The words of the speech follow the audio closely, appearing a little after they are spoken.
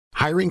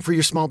Hiring for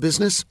your small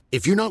business?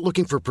 If you're not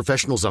looking for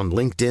professionals on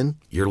LinkedIn,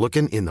 you're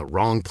looking in the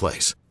wrong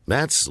place.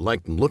 That's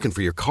like looking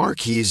for your car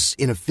keys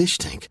in a fish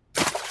tank.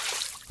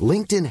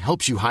 LinkedIn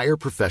helps you hire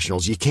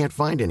professionals you can't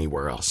find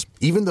anywhere else,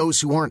 even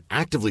those who aren't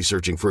actively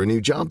searching for a new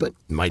job but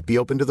might be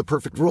open to the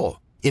perfect role.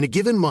 In a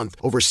given month,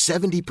 over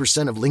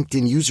 70% of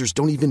LinkedIn users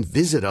don't even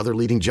visit other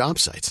leading job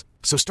sites.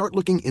 So start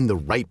looking in the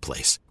right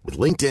place. With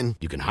LinkedIn,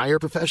 you can hire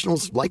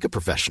professionals like a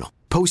professional.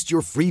 Post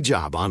your free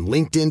job on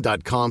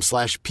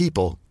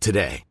linkedin.com/people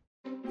today.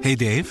 Hey,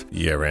 Dave.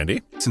 Yeah,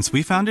 Randy. Since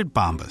we founded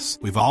Bombas,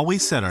 we've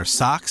always said our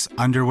socks,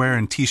 underwear,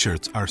 and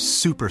T-shirts are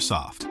super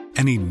soft.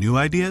 Any new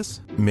ideas?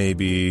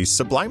 Maybe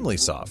sublimely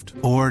soft.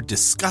 Or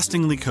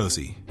disgustingly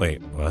cozy.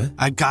 Wait, what?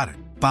 I got it.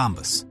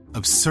 Bombas.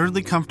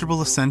 Absurdly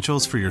comfortable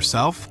essentials for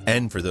yourself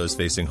and for those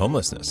facing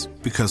homelessness.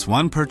 Because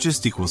one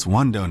purchased equals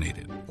one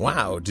donated.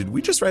 Wow, did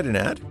we just write an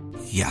ad?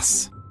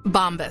 Yes.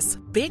 Bombas.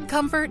 Big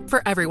comfort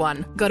for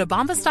everyone. Go to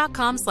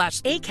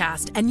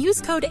bombas.com/ACAST and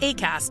use code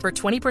ACAST for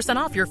 20%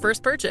 off your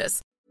first purchase.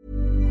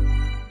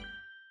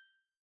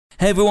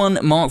 Hey everyone,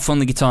 Mark from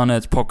the Guitar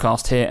Nerds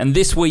podcast here, and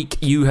this week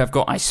you have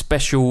got a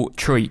special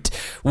treat.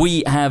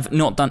 We have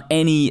not done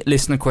any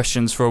listener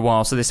questions for a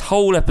while, so this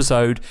whole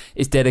episode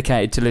is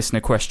dedicated to listener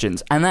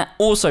questions, and that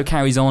also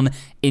carries on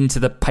into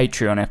the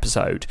Patreon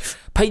episode.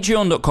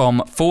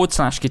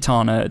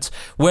 Patreon.com/Guitar Nerds,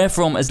 where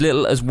from as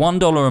little as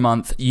 $1 a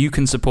month you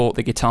can support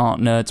the Guitar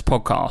Nerds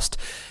podcast.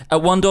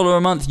 At $1 a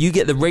month you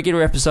get the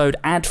regular episode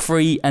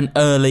ad-free and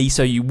early,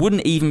 so you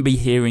wouldn't even be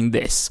hearing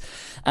this.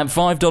 At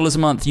 $5 a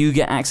month, you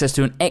get access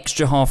to an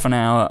extra half an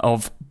hour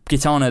of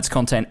Guitar Nerds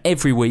content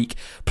every week,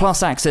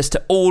 plus access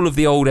to all of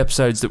the old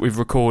episodes that we've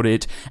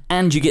recorded,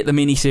 and you get the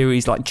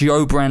mini-series like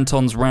Joe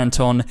Branton's Rant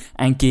On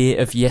and Gear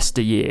of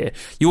Yesteryear.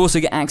 You also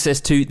get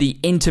access to the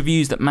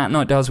interviews that Matt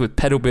Knight does with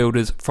pedal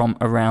builders from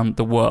around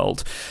the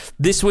world.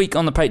 This week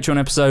on the Patreon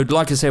episode,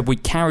 like I said, we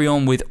carry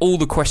on with all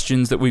the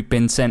questions that we've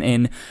been sent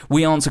in.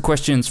 We answer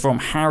questions from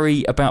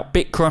Harry about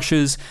Bit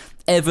Crushers,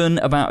 Evan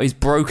about his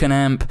broken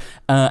amp,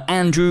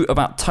 Andrew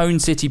about Tone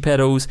City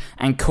pedals,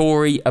 and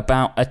Corey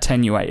about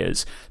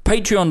attenuators.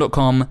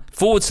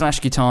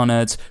 Patreon.com/Guitar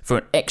Nerds for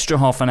an extra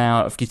half an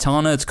hour of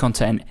Guitar Nerds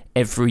content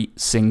every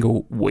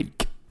single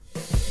week.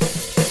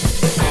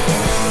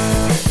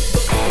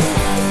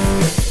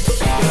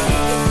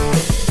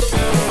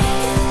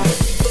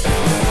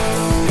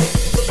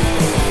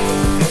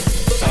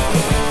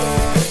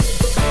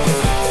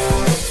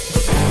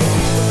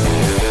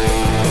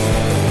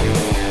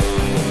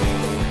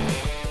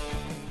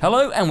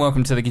 Hello and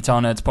welcome to the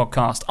Guitar Nerds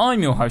podcast.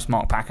 I'm your host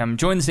Mark Packham,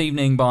 joined this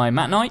evening by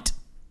Matt Knight,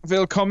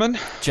 Willkommen,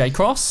 Jay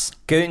Cross,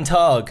 Guten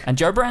Tag, and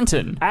Joe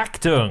Branton.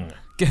 Achtung.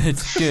 Good.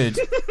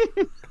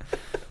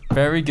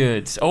 Very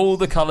good. All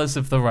the colours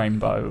of the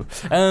rainbow.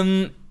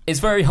 It's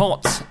very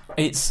hot.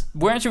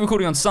 We're actually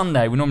recording on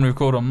Sunday. We normally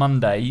record on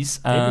Mondays.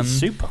 It is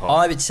super hot.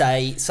 I would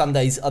say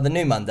Sundays are the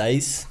new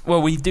Mondays.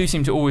 Well, we do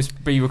seem to always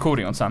be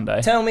recording on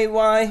Sunday. Tell me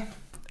why.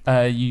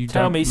 You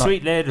Tell me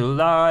sweet little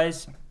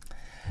lies.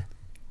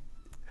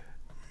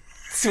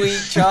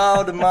 Sweet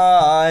child of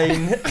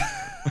mine.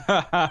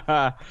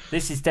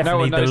 This is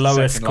definitely the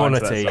lowest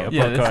quality a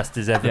podcast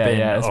has ever been.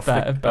 Yeah, it's a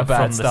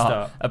bad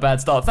start. A bad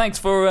start. Thanks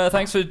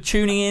for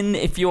tuning in.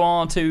 If you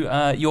are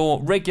to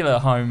your regular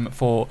home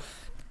for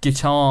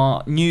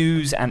guitar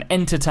news and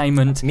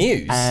entertainment,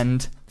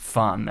 and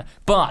fun,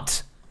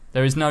 but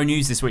there is no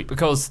news this week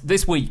because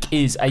this week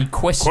is a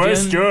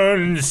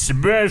question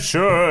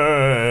special.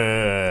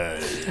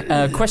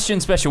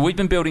 Question special. We've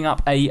been building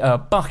up a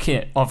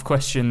bucket of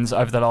questions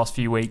over the last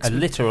few weeks. A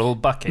literal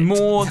bucket.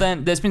 More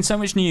than there's been so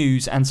much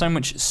news and so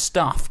much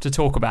stuff to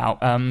talk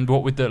about.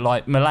 What with the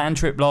Milan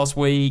trip last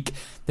week,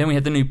 then we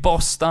had the new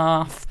Boss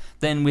stuff.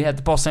 Then we had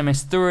the Boss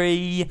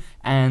MS3,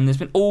 and there's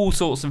been all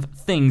sorts of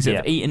things that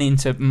have eaten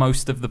into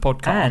most of the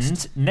podcast.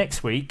 And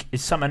next week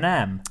is Summer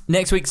NAMM.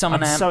 Next week, Summer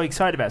NAMM. I'm so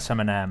excited about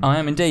Summer NAMM. I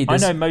am indeed. I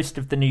know most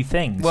of the new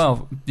things.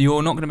 Well,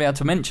 you're not going to be able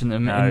to mention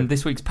them in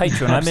this week's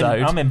Patreon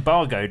episode. I'm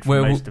embargoed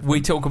for most of them. We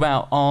talk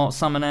about our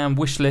Summer NAMM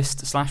wish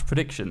list /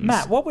 predictions.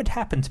 Matt, what would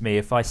happen to me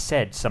if I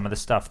said some of the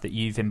stuff that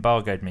you've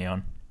embargoed me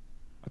on?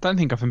 I don't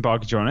think I've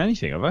embargoed you on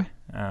anything, have I?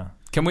 Oh.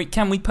 Can we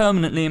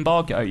permanently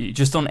embargo you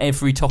just on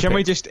every topic? Can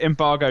we just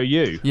embargo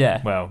you?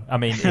 Yeah. Well, I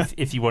mean,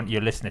 if you want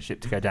your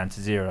listenership to go down to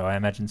zero, I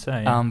imagine so.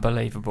 Yeah.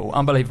 Unbelievable.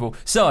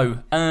 So,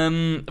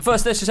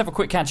 first let's just have a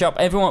quick catch up.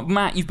 Everyone,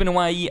 Matt, you've been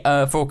away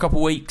for a couple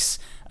of weeks.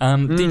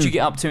 Did you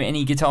get up to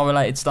any guitar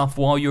related stuff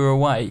while you were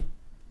away?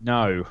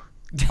 No.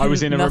 I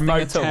was in a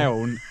remote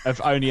town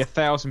of only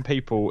 1,000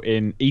 people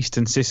in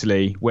eastern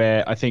Sicily,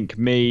 where I think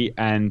me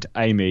and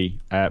Amy,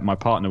 my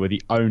partner, were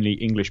the only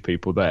English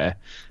people there.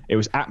 It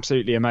was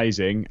absolutely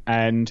amazing,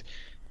 and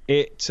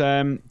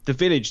the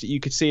village that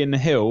you could see in the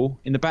hill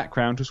in the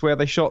background was where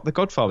they shot the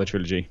Godfather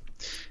trilogy.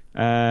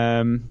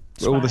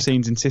 All the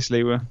scenes in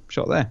Sicily were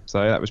shot there,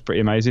 so that was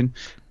pretty amazing.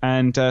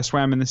 And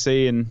swam in the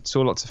sea and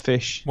saw lots of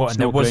fish. What? And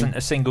there wasn't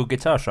a single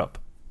guitar shop?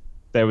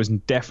 there was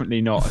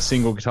definitely not a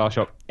single guitar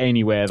shop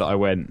anywhere that I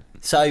went.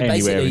 So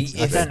basically,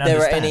 if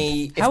there are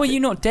any... How are you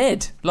not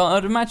dead? Like,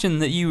 I'd imagine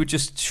that you would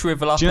just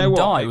shrivel up and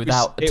die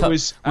without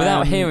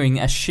hearing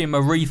a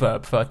shimmer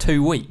reverb for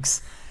 2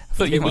 weeks.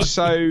 It was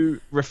so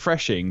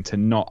refreshing to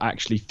not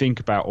actually think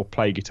about or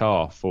play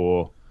guitar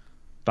for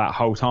that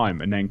whole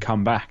time and then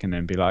come back and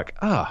then be like,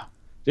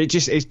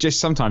 it's just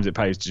sometimes it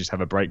pays to just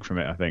have a break from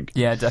it, I think.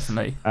 Yeah,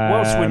 definitely.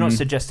 Whilst we're not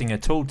suggesting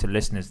at all to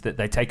listeners that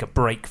they take a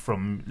break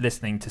from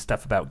listening to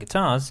stuff about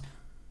guitars,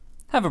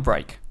 have a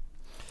break.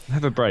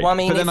 Have a break. Well, I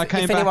mean, but then I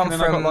came back and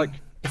then I got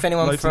if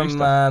anyone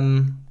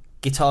from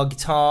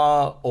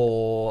Guitar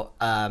or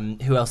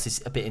who else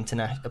is a bit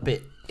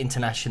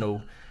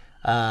international,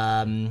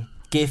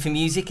 Gear for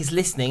Music is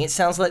listening. It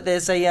sounds like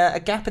there's a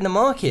gap in the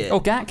market. Oh,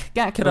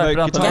 GAC could open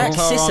up. GAC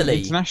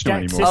Sicily.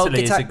 GAC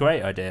Sicily is a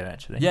great idea,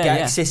 actually.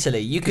 GAC Sicily.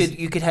 You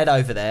could head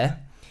over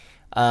there.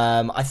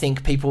 I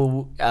think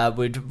people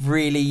would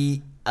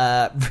really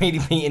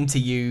be into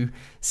you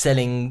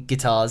selling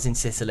guitars in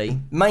Sicily.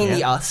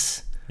 Mainly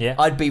us. Yeah.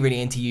 I'd be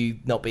really into you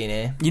not being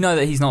here. You know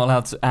that he's not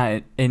allowed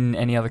to in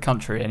any other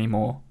country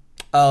anymore.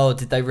 Oh,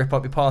 did they rip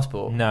up your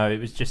passport? No, it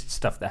was just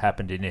stuff that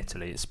happened in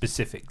Italy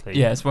specifically.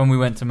 Yes, when we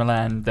went to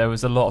Milan, there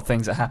was a lot of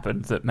things that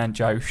happened that meant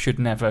Joe should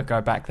never go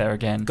back there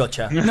again.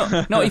 Gotcha.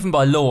 Not even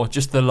by law,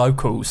 just the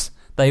locals.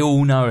 They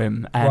all know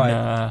him,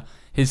 and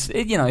his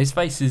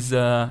face is he's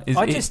a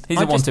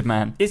wanted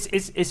man.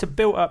 It's a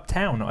built-up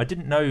town. I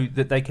didn't know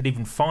that they could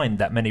even find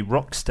that many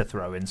rocks to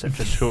throw in such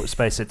a short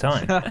space of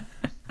time.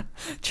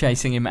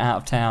 Chasing him out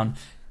of town.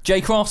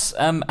 Jay Cross,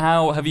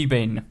 how have you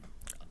been?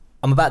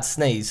 I'm about to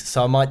sneeze,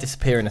 so I might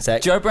disappear in a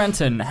sec. Joe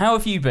Branton, how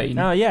have you been?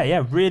 Oh,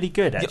 yeah, really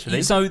good,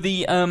 actually. So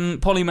the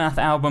Polymath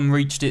album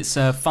reached its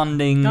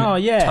funding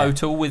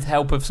total with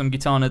help of some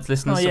Guitar Nerds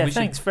listeners. Oh, yeah,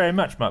 thanks very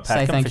much, Mark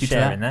Pascom, for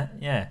sharing that.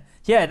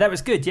 Yeah, that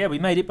was good. Yeah, we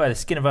made it by the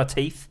skin of our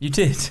teeth. You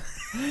did.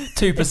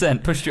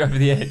 2% pushed you over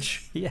the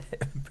edge. Yeah,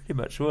 it pretty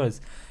much was.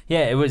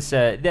 Yeah, it was.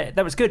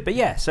 That was good. But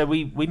yeah, so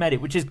we made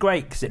it, which is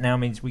great because it now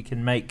means we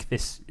can make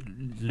this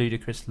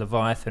ludicrous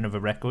leviathan of a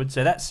record.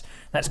 So that's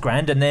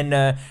grand. And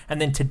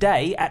then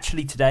today at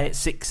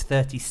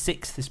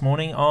 6:36 this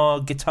morning,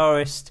 our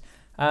guitarist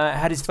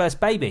had his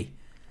first baby,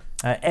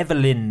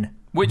 Evelyn.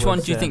 Which one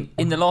do you think,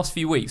 in the last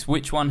few weeks,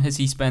 which one has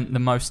he spent the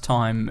most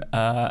time,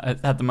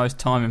 had the most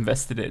time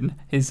invested in?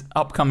 His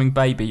upcoming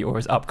baby or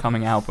his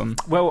upcoming album?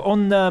 Well,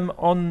 on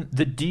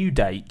the due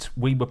date,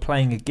 we were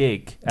playing a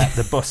gig at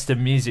the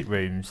Boston Music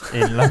Rooms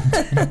in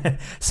London.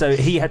 So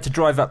he had to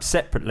drive up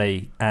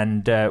separately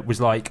and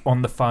was like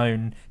on the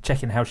phone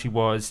checking how she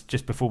was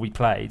just before we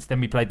played. Then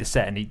we played the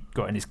set and he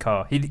got in his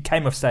car. He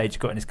came off stage,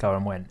 got in his car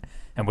and went.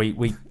 And we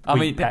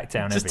packed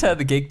down. Just tear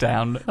the gig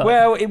down.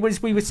 Well,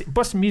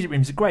 Boston Music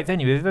Room is a great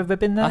venue. Have you ever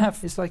been there? I have.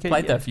 It's like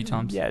played there a few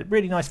times. Yeah,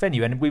 really nice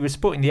venue. And we were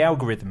supporting the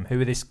Algorithm, who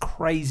are this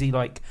crazy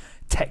like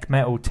tech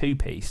metal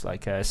 2-piece,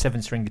 like a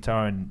 7-string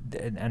guitar and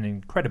an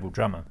incredible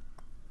drummer.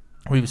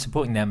 We were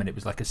supporting them, and it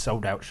was like a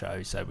sold out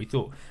show. So we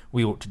thought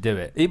we ought to do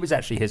it. It was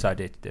actually his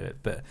idea to do it,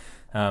 but.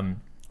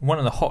 One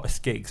of the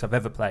hottest gigs I've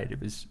ever played. It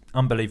was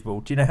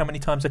unbelievable. Do you know how many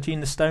times I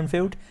tuned the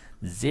Stonefield?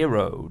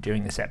 0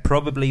 during the set.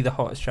 Probably the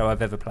hottest show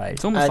I've ever played.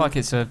 It's almost like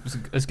it's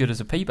as good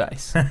as a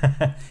P-bass.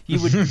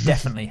 You would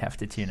definitely have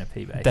to tune a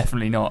P-bass.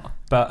 Definitely not.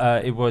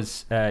 But it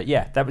was,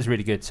 that was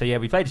really good. So yeah,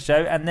 we played a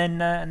show, and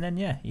then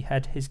he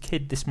had his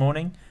kid this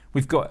morning.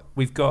 We've got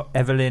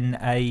Evelyn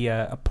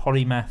a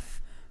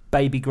Polymath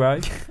baby grow.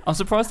 I'm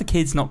surprised the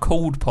kid's not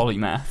called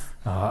Polymath.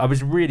 I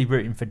was really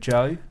rooting for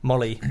Joe.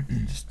 Molly.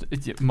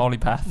 Molly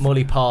Path.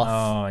 Molly Path.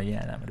 Oh,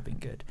 yeah, that would have been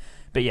good.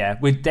 But yeah,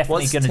 we're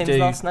definitely going to do...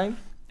 What's Tim's last name?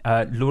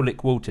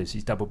 Lorlick Walters.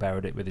 He's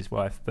double-barreled it with his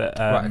wife. But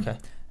right, okay.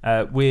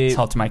 It's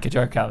hard to make a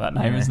joke out of that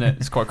name, isn't it?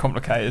 It's quite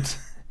complicated.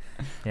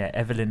 Yeah,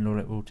 Evelyn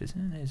Lorlick Walters.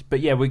 It is.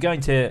 But yeah, we're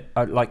going to,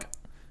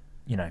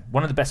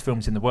 one of the best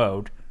films in the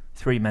world,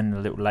 Three Men and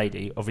a Little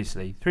Lady,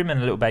 obviously. 3 Men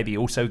and a Little Baby,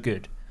 also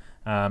good.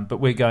 But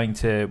we're going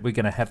to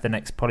have the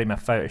next Polymath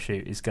photo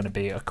shoot is going to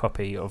be a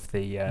copy of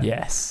the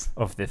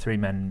of the 3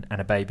 Men and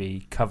a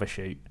Baby cover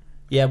shoot.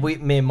 Yeah,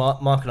 me and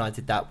Mark and I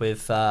did that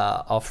with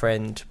our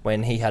friend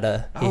when he had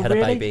a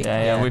baby.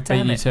 Yeah, we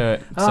beat you to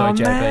it. Sorry,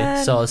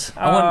 JB. Soz.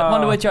 I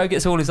wonder where Joe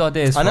gets all his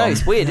ideas from. I know,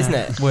 it's weird, isn't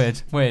it?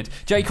 Weird.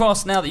 Jay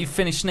Cross, now that you've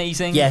finished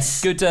sneezing,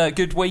 yes,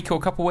 good week or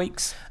couple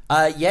weeks.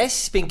 Yes,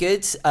 it's been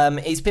good.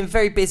 It's been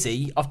very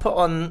busy. I've put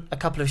on a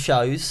couple of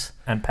shows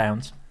and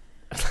pounds.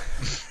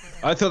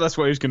 I thought that's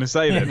what he was going to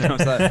say then. I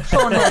was like,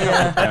 put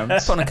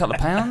on a couple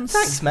of pounds.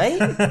 Thanks, mate.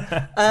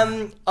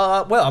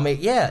 Well, I mean,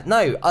 yeah,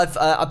 no, I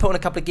put on a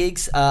couple of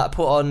gigs. I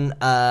put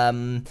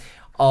on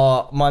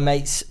my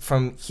mates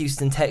from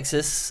Houston,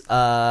 Texas,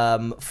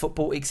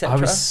 football, etc. I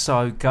was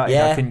so gutted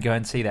I couldn't go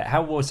and see that.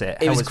 How was it?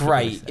 It was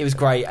great. It was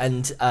great,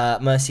 and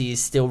Mercy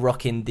is still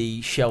rocking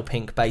the Shell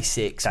Pink Bass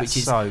 6, which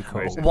is so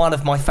cool. One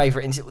of my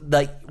favourite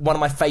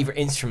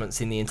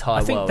instruments in the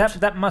entire world. I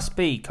think that must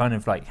be kind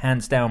of like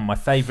hands down my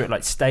favourite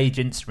like stage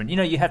instrument. You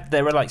know,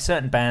 there are like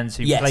certain bands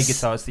who play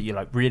guitars that you're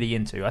like really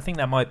into. I think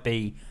that might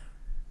be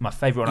my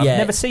favourite one. Yeah. I've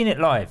never seen it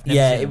live.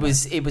 It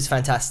was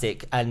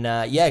fantastic, and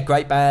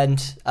great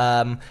band.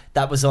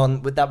 That was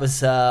on the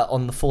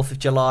 4th of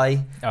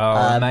July.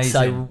 Oh, amazing!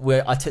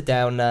 So I took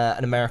down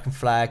an American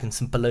flag and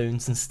some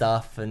balloons and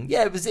stuff, and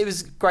it was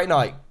a great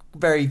night.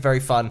 Very, very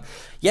fun.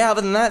 Yeah,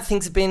 other than that,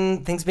 things have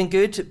been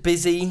good,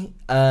 busy.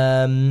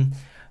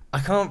 I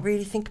can't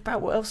really think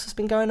about what else has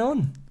been going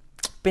on.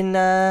 Been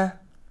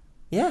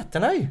don't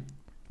know.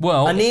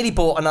 Well, I nearly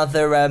bought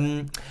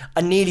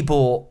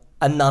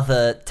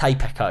another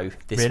tape echo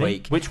this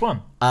week. Which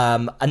one?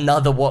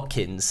 Another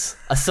Watkins.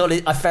 I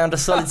found a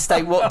solid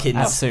state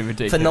Watkins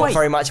for not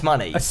very much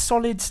money. A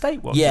solid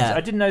state Watkins? Yeah.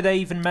 I didn't know they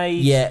even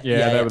made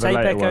they were the tape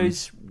later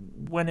echoes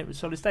ones. when it was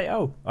solid state.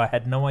 Oh, I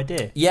had no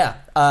idea. Yeah.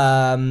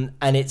 And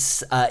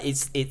it's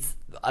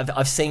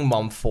I've seen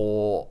one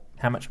for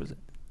How much was it?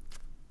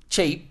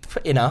 cheap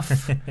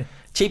enough.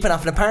 Cheap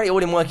enough, and apparently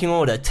all in working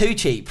order. Too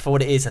cheap for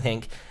what it is, I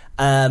think.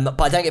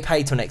 But I don't get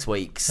paid till next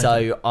week,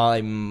 so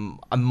I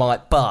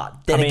might.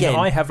 But then again,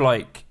 I have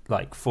like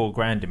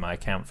 $4,000 in my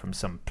account from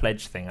some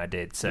pledge thing I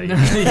did. So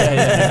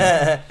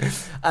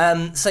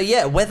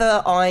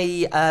whether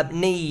I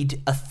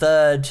need a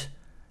third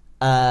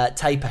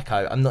tape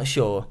echo, I'm not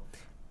sure.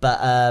 But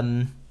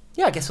I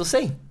guess we'll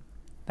see.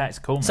 That's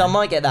cool, man. So I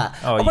might get that.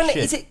 Oh, I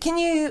wonder, should. can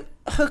you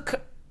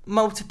hook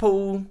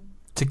multiple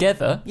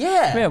together?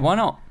 Yeah, why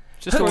not?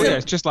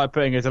 It's just like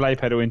putting a delay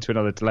pedal into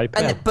another delay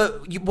pedal.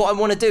 What I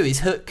want to do is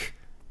hook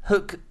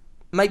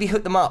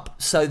them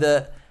up so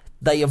that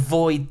they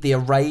avoid the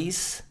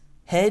erase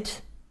head.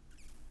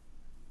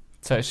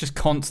 So it's just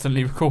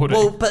constantly recording.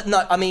 Well, but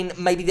no, I mean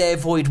maybe they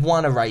avoid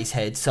one erase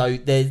head. So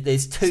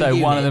there's two. So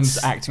units. one of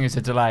them's acting as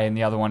a delay, and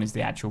the other one is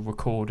the actual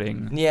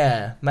recording.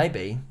 Yeah,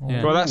 maybe.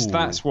 Yeah. Well,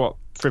 that's what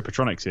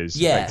Frippertronics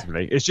is.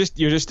 Effectively, it's just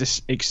you're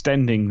just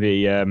extending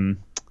the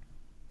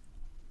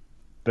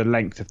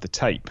length of the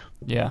tape.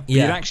 Yeah.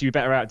 You'd actually be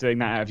better out doing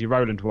that out of your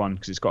Roland one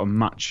because it's got a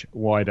much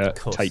wider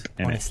tape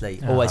in honestly,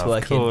 it. always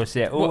working. Of course,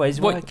 yeah, always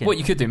working. What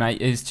you could do,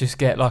 mate, is just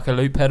get like a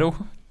loop pedal.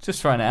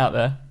 Just throwing it out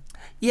there.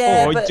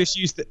 Yeah, or just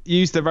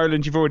use the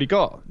Roland you've already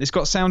got. It's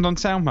got sound on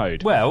sound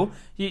mode. Well,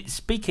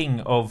 speaking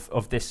of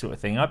this sort of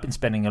thing, I've been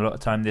spending a lot of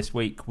time this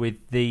week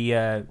with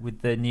the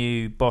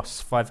new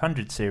Boss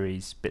 500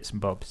 series bits and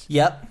bobs.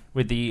 Yep.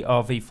 With the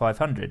RV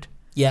 500.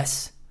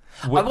 Yes.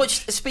 I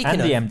watched. Speaking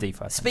and of the MD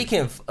 500.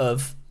 Speaking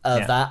of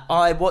that,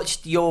 I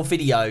watched your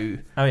video.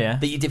 Oh yeah.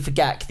 That you did for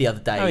GAC the other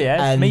day. Oh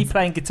yeah. And me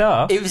playing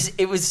guitar. It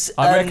was.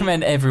 I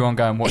recommend everyone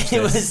go and watch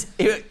this.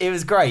 It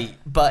was great,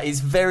 but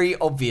it's very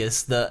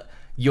obvious that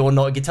you're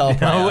not a guitar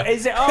player. Oh,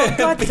 is it? Oh,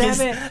 God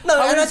damn it! No,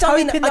 I was don't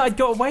hoping that I'd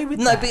got away with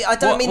that. No, but I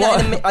don't mean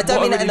that. I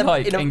don't mean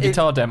that in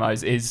guitar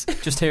demos is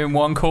just hearing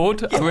one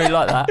chord. I really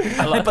like that.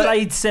 I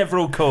played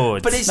several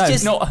chords, but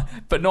it's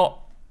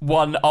not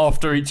one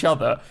after each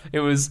other. It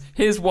was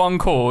here's one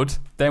chord,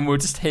 then we'll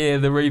just hear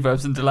the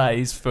reverbs and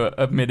delays for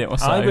a minute or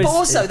so. But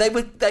also,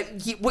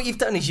 what you've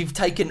done is you've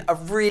taken a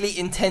really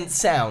intense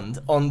sound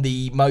on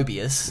the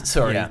Mobius.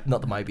 Sorry,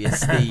 not the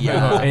Mobius.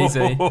 The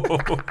easy.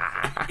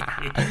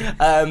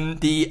 On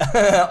the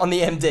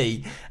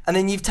MD, and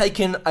then you've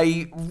taken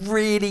a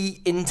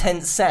really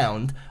intense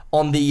sound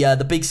on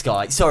the Big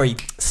Sky.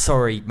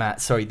 Sorry,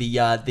 Matt. Sorry, the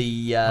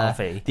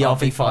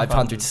RV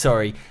 500.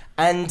 Sorry,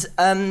 and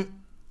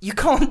you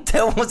can't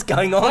tell what's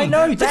going on. I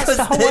know, that's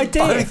the whole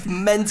idea. Both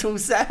mental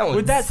sounds.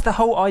 Well, that's the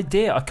whole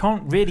idea. I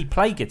can't really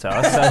play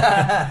guitar,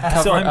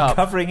 so I'm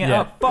covering it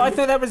up. But I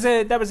thought that was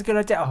a good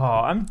idea. Oh,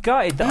 I'm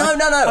gutted. No.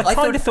 I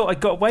kind of thought I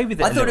got away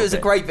with it. I thought it was a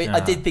great. I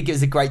did think it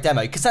was a great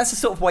demo because that's the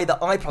sort of way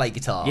that I play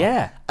guitar.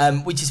 Yeah.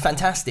 Which is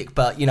fantastic.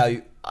 But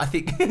I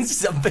think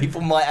some people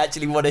might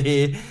actually want to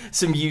hear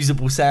some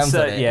usable sounds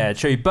on it. Yeah,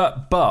 true.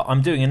 But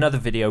I'm doing another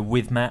video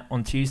with Matt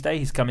on Tuesday.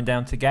 He's coming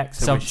down to GAC.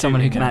 So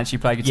someone who can actually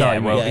play guitar.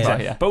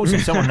 Exactly. But also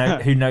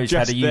someone who knows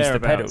how to use the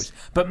thereabouts. pedals.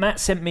 But Matt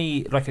sent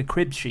me like a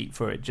crib sheet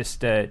for it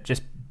just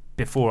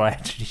before I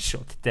actually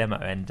shot the demo,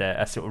 and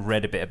I sort of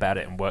read a bit about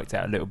it and worked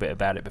out a little bit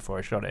about it before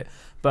I shot it.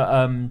 But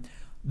and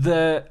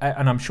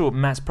I'm sure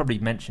Matt's probably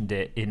mentioned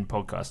it in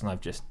podcast, and I've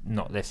just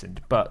not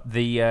listened. But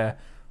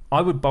I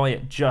would buy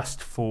it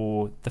just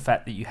for the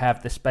fact that you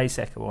have the Space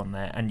Echo on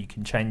there and you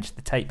can change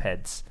the tape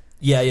heads.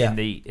 In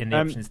the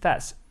options.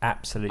 That's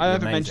absolutely amazing. I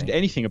haven't mentioned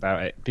anything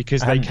about it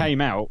because they came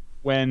out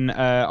when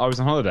I was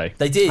on holiday.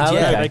 They did,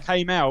 They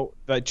came out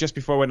just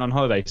before I went on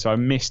holiday, so I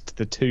missed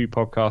the 2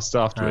 podcasts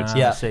afterwards.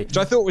 Which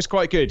I thought was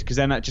quite good because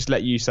then that just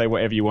let you say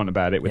whatever you want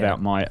about it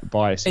without my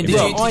bias. And did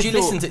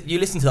you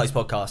listen to those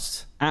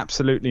podcasts?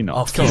 Absolutely not.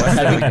 Oh, cool.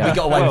 Okay, we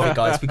got away with it,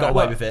 guys. We got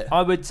away with it.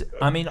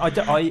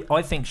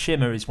 I think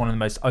Shimmer is one of the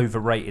most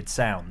overrated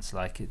sounds.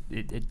 Like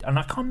it, and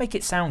I can't make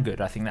it sound good.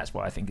 I think that's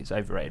why I think it's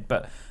overrated.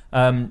 But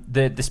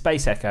the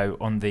Space Echo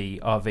on the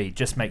RV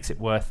just makes it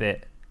worth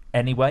it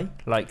anyway.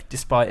 Like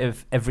despite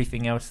of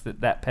everything else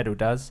that pedal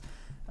does.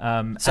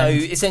 So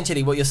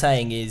essentially what you're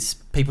saying is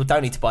people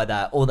don't need to buy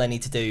that. All they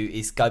need to do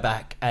is go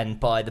back and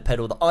buy the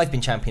pedal that I've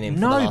been championing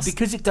for the last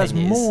because it does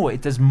 10 years. more.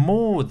 It does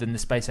more than the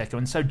Space Echo,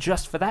 and so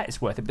just for that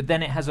it's worth it. But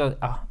then it has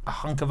a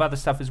hunk of other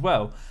stuff as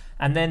well.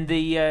 And then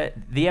the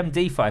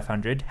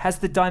MD500 has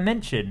the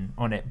Dimension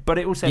on it, but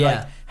it also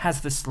like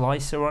has the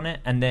slicer on it,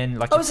 and then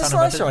like there's a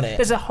slicer on it.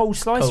 There's a whole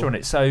slicer on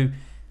it. So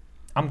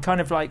I'm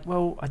kind of like,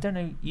 well, I don't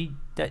know.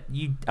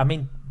 I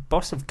mean,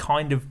 Boss have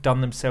kind of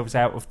done themselves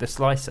out of the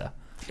slicer.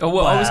 Oh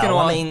well, I was going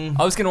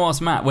to ask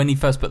Matt when he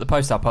first put the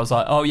post up. I was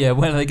like, oh yeah,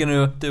 when are they going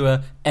to do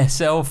a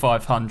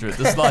SL500,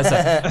 the slicer?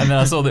 And then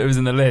I saw that it was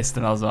in the list,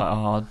 and I was like,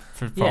 I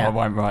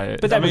won't write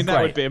it. But that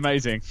would be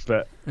amazing.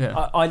 But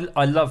yeah,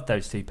 I loved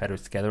those two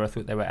pedals together. I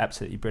thought they were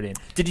absolutely brilliant.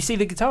 Did you see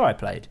the guitar I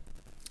played?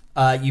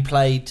 You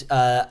played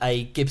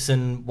a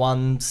Gibson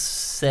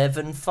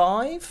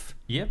 175.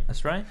 Yep,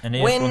 that's right. An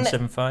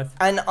ES175.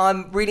 And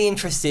I'm really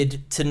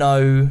interested to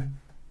know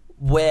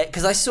where,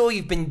 because I saw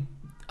you've been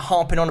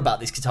harping on about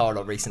this guitar a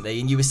lot recently,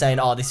 and you were saying,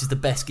 this is the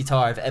best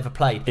guitar I've ever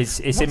played. It's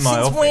in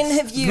my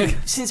office.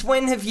 Since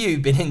when have you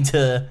been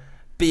into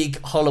big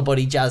hollow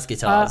body jazz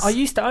guitars? I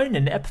used to own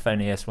an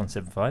Epiphone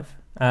ES175.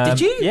 Did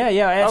you? Yeah,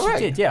 I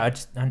actually did. Yeah,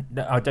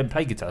 I don't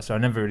play guitar, so I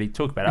never really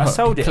talk about it. I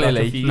sold it clearly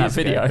like a few in that years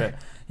video. Ago,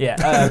 yeah.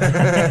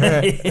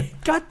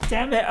 God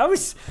damn it! I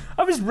was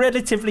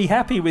relatively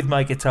happy with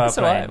my guitar That's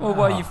playing. All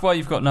right. Well,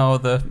 you've got no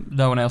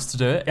one else to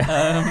do it.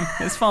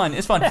 It's fine.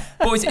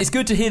 Boys, it's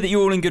good to hear that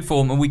you're all in good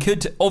form, and we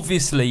could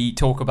obviously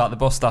talk about the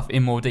Boss stuff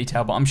in more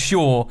detail, but I'm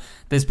sure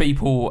there's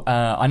people,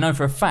 I know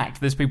for a fact,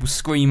 there's people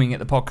screaming at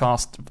the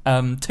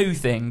podcast, two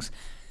things.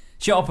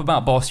 Shut up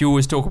about Boss, you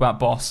always talk about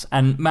Boss.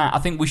 And Matt, I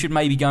think we should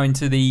maybe go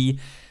into the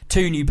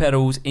two new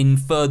pedals in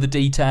further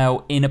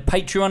detail in a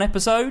Patreon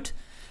episode.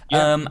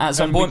 At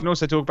some point. We can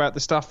also talk about the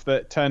stuff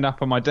that turned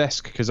up on my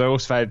desk, because I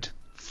also had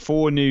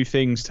 4 new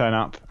things turn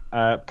up,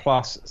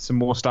 plus some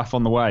more stuff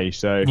on the way.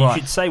 So you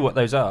should say what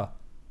those are.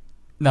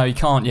 No, you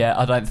can't yet,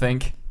 I don't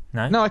think.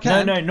 No, I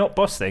can. No, not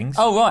Boss things.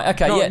 Oh, right,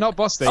 okay, not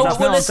Boss things.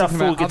 Stuff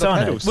for guitar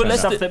pedals. Well,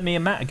 stuff that me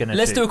and Matt are going to do.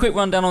 Let's do a quick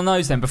rundown on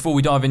those then before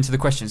we dive into the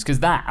questions, because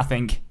that, I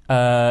think,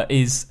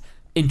 is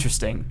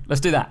interesting.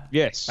 Let's do that.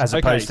 Yes. As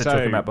opposed to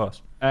talking about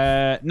Boss.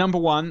 Number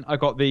 1, I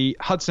got the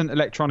Hudson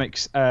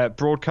Electronics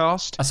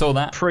Broadcast. I saw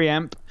that.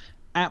 Preamp.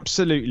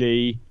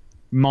 Absolutely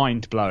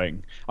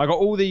mind-blowing. I got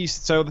all these,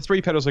 so the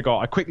 3 pedals I got,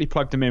 I quickly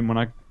plugged them in when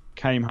I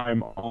came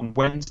home on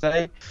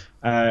Wednesday.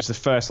 It's the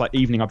first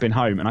evening I've been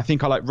home, and I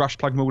think I rush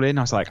plugged them all in.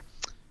 I was like,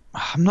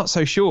 I'm not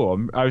so sure.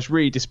 I was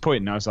really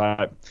disappointed, and I was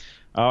like,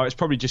 it's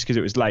probably just because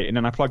it was late. And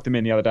then I plugged them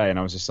in the other day, and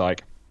I was just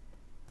like,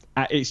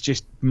 it's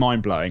just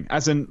mind-blowing.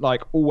 As in,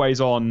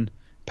 always on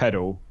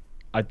pedal,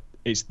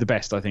 it's the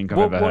best I think I've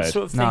ever heard. What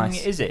sort of thing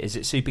is it? Is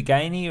it super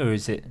gainy, or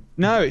is it?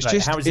 No, it's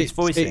just how is its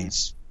voicing?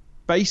 It's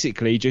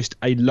basically just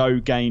a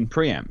low gain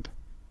preamp,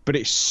 but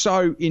it's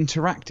so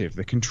interactive.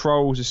 The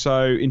controls are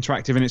so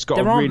interactive, and it's got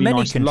a really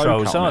nice low cut. There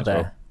aren't many controls, are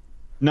there?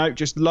 No,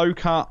 just low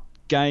cut,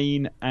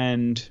 gain,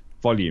 and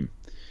volume.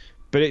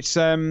 But it's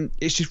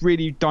just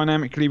really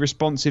dynamically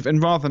responsive,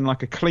 and rather than a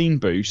clean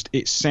boost,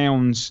 it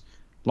sounds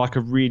like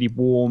a really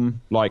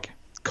warm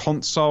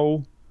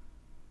console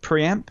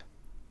preamp.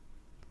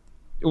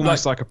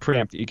 Almost like a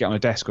preamp that you get on a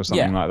desk or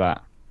something like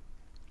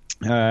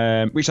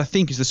that. Which I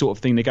think is the sort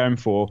of thing they're going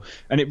for.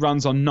 And it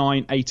runs on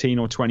 9, 18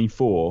 or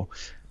 24.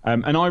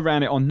 And I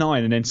ran it on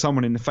 9, and then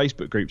someone in the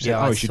Facebook group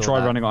said, you should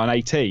try running it on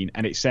 18.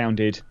 And it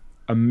sounded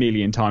a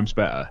million times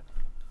better.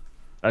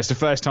 It's the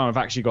first time I've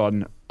actually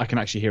I can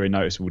actually hear a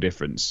noticeable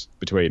difference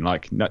between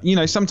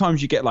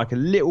sometimes you get a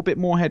little bit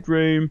more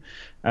headroom,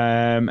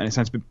 and it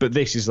sounds, but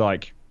this is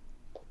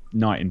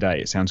night and day.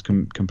 It sounds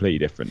completely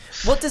different.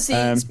 What does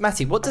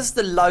Matty? What does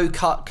the low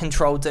cut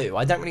control do?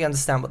 I don't really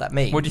understand what that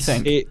means. What do you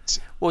think? Is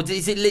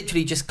it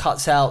literally just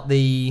cuts out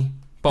the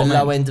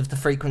low end of the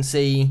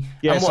frequency?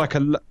 Yeah,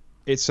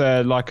 it's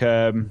a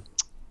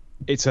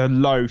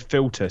low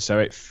filter, so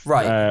it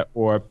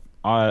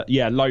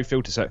low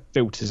filter, so it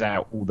filters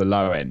out all the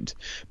low end,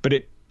 but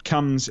it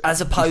comes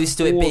as opposed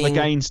to it being the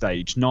gain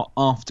stage, not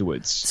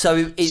afterwards.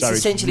 So it's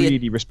essentially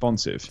really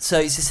responsive. So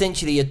it's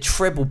essentially a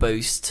treble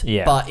boost,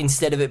 yeah. But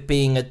instead of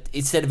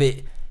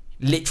it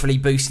literally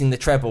boosting the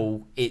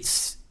treble,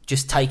 it's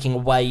just taking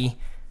away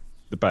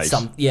the bass.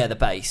 The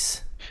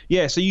bass.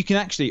 Yeah, so you can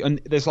actually,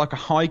 and there's a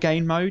high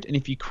gain mode, and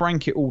if you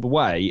crank it all the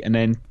way and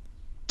then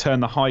turn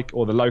the high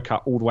or the low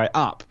cut all the way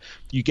up,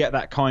 you get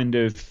that kind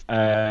of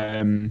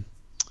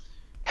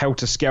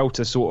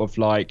helter-skelter sort of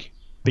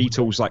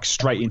Beatles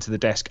straight into the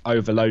desk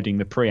overloading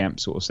the preamp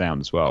sort of sound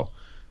as well.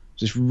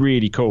 It's just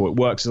really cool. It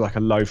works as a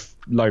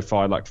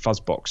lo-fi fuzz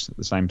box at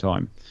the same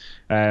time,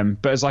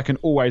 but as an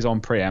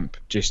always-on preamp,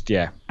 just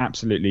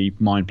absolutely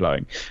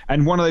mind-blowing.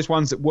 And one of those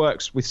ones that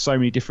works with so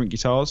many different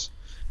guitars.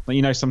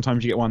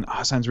 Sometimes you get one,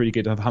 it sounds really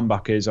good with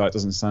humbuckers, it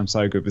doesn't sound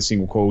so good with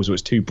single coils, or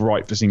it's too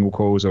bright for single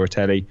coils or a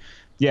telly.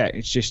 Yeah,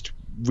 it's just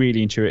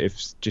really intuitive,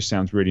 just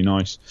sounds really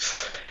nice.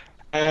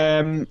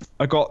 I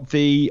got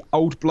the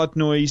old Blood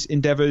Noise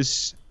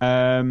Endeavours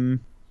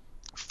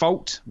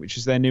Fault, which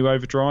is their new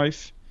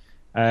overdrive.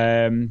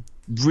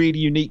 Really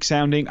unique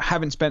sounding. I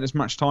haven't spent as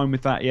much time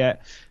with that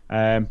yet,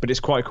 but it's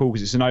quite cool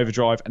because it's an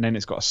overdrive and then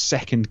it's got a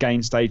second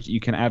gain stage that you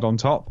can add on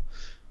top.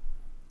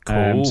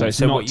 Cool. So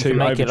it's not you two can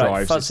make overdrives. it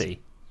like fuzzy?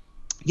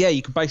 Yeah,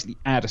 you can basically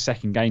add a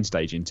second gain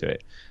stage into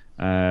it,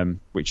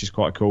 which is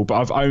quite cool.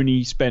 But I've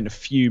only spent a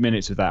few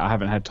minutes with that. I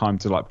haven't had time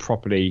to like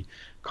properly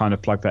kind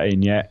of plug that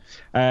in yet.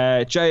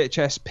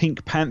 JHS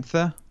Pink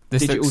Panther.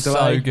 This digital looks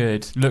delay. so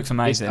good. Looks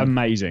amazing. It's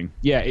amazing.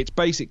 Yeah, it's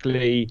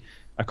basically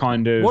a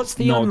kind of What's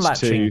the nod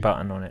unlatching to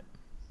button on it?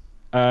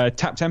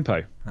 tap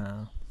tempo.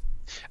 Oh.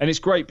 And it's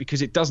great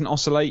because it doesn't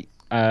oscillate.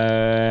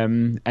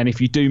 And if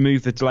you do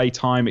move the delay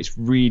time, it's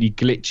really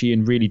glitchy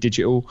and really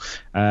digital.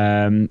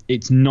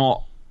 It's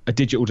not a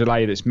digital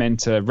delay that's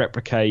meant to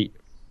replicate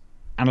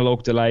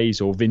analog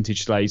delays or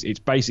vintage delays. It's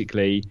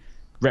basically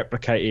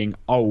replicating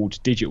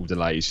old digital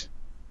delays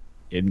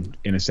in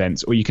a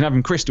sense. Or you can have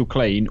them crystal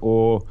clean,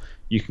 or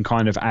you can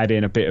kind of add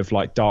in a bit of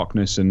like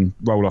darkness and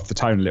roll off the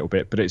tone a little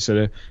bit. But it's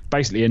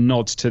basically a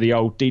nod to the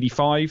old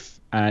DD5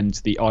 and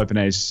the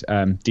Ibanez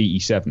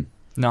DE7.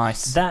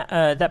 Nice.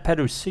 That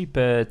pedal's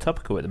super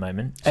topical at the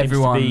moment.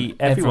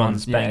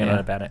 Everyone's banging on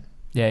about it.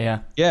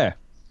 Yeah.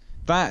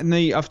 That and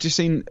I've just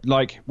seen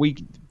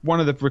one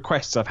of the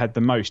requests I've had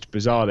the most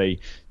bizarrely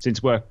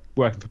since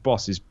working for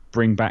Boss is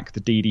bring back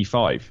the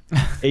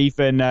DD5.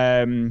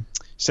 Even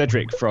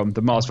Cedric from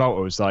the Mars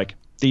Volta was like,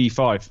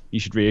 DD5, you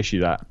should reissue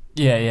that.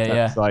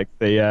 Yeah. Like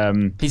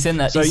the he said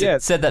that.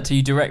 Said that to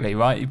you directly,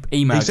 right?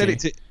 He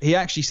emailed you. He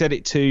actually said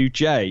it to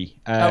Jay,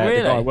 really?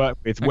 the guy I work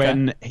with,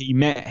 when he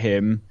met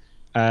him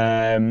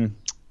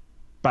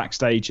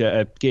backstage at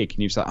a gig, and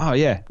he was like, "Oh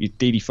yeah, you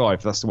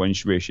DD5, that's the one you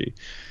should reissue."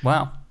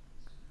 Wow.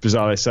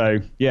 Bizarre. So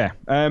yeah,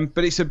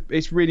 but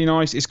it's really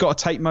nice. It's got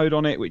a tape mode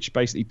on it, which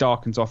basically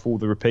darkens off all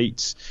the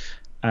repeats.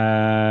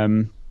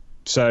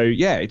 So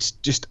yeah, it's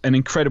just an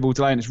incredible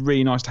delay, and it's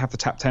really nice to have the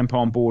tap tempo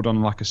on board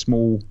on like a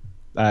small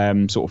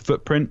sort of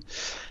footprint.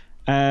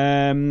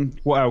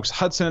 What else?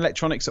 Hudson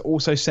Electronics are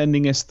also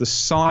sending us the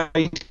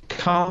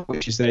Sidecar,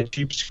 which is their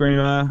Tube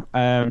Screamer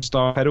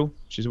style pedal,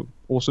 which is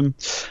awesome.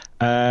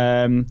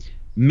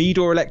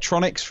 Meador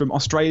Electronics from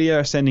Australia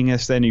are sending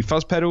us their new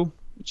fuzz pedal,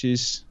 which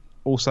is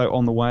also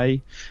on the way.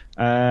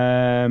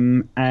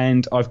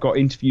 And I've got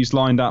interviews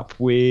lined up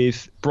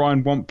with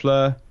Brian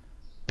Wampler,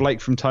 Blake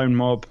from Tone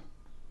Mob,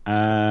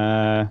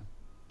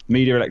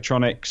 Media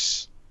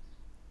Electronics,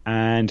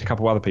 and a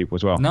couple of other people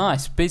as well.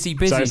 Nice, busy.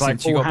 So it's like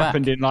since you all got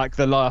happened back. in like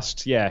the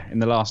last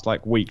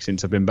like week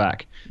since I've been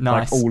back.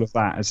 Nice. Like all of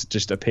that has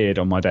just appeared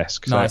on my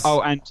desk. So, Nice.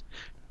 Oh, and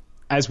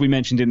as we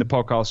mentioned in the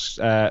podcast,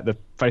 the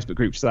Facebook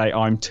group today,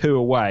 I'm 2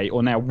 away,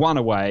 or now 1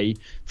 away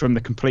from the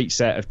complete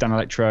set of Dan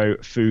Electro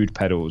food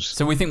pedals.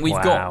 So we think we've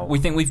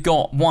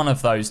got one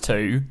of those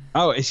two.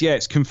 Oh,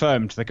 it's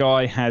confirmed. The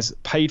guy has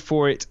paid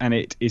for it, and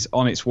it is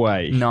on its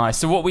way. Nice.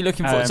 So what are we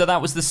looking for? So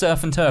that was the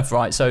Surf and Turf,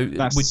 right? So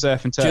that's the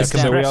Surf and Turf. just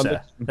So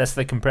That's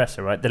the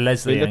compressor, right? The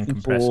Leslie we're and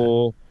looking compressor.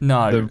 for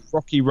the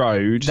Rocky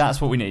Road.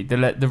 That's what we need.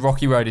 The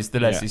Rocky Road is the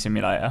Leslie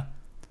simulator.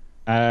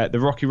 The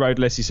Rocky Road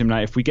Leslie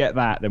Simulator. If we get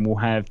that, then we'll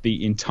have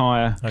the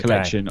entire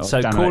collection of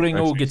So Dan calling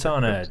Electro all food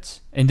guitar pedals. nerds.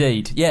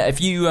 Indeed. Yeah, if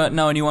you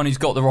know anyone who's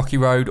got the Rocky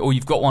Road, or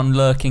you've got one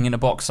lurking in a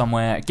box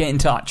somewhere, get in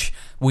touch.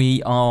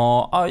 We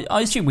are...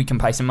 I assume we can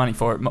pay some money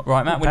for it,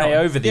 right, Matt? Pay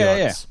over the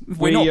odds. Yeah.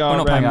 We're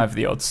not paying over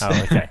the odds. Oh,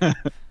 okay.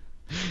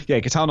 Yeah,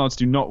 Guitar Nods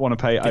do not want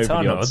to pay over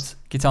the odds.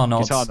 Guitar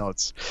Nods. Guitar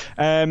Nods.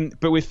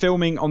 But we're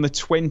filming on the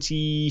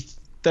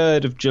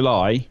 23rd of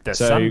July. That's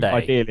so Sunday.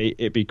 Ideally,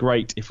 it'd be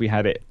great if we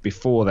had it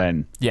before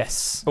then.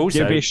 Yes. Also,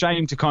 It'd be a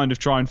shame to kind of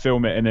try and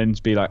film it and then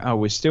be like, oh,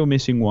 we're still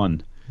missing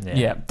one.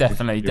 Yeah,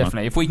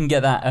 definitely. If we can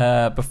get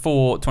that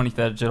before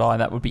 23rd of July,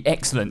 that would be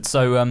excellent.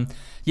 So,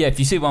 yeah, if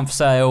you see one for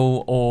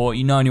sale, or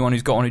you know anyone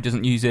who's got one who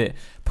doesn't use it,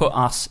 put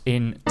us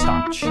in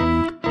touch.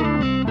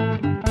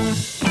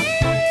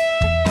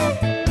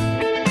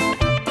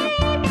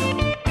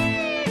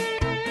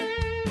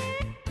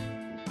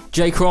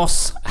 J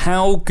Cross,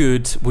 how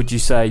good would you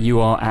say you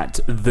are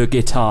at the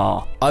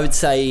guitar? I would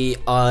say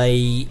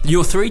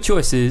Your 3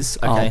 choices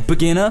are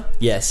beginner,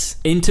 yes,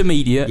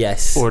 intermediate,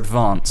 yes, or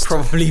advanced.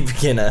 probably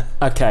beginner.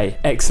 Okay,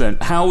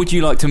 excellent. How would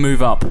you like to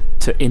move up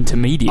to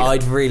intermediate?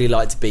 I'd really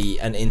like to be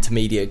an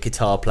intermediate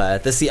guitar player.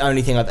 That's the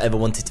only thing I've ever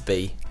wanted to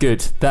be.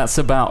 Good. That's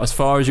about as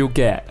far as you'll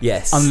get.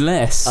 Yes.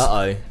 Unless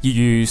you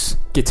use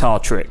Guitar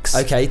Tricks.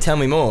 Okay, tell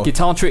me more.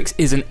 Guitar Tricks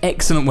is an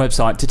excellent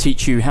website to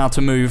teach you how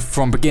to move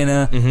from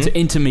beginner to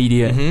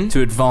intermediate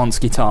to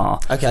advanced guitar.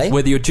 Okay.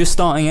 Whether you're just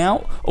starting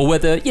out, or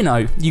whether,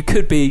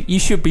 you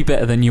should be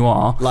better than you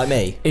are. Like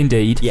me.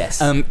 Indeed.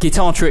 Yes.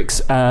 Guitar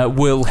Tricks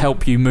will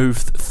help you move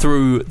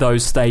through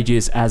those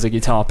stages as a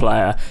guitar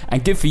player.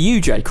 And good for you,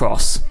 J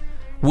Cross.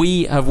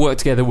 We have worked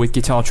together with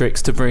Guitar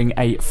Tricks to bring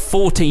a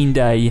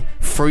 14-day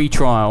free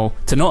trial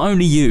to not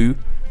only you,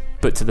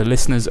 but to the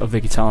listeners of the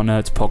Guitar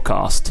Nerds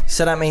podcast.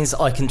 So that means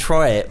I can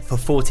try it for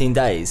 14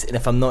 days, and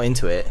if I'm not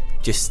into it,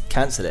 just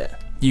cancel it.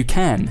 You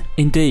can,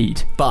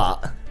 indeed.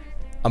 But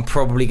I'm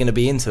probably going to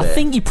be into it. I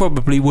think you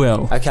probably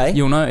will. Okay.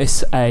 You'll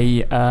notice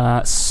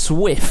a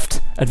swift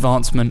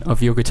advancement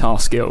of your guitar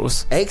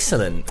skills.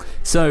 Excellent.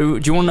 So,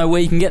 do you want to know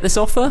where you can get this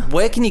offer?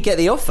 Where can you get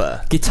the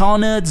offer?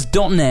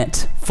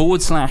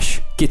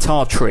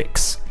 guitarnerds.net/guitar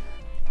tricks.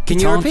 Can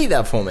you repeat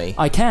that for me?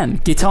 I can.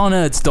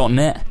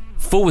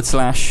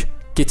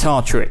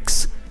 guitarnerds.net/guitar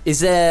tricks. Is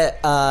there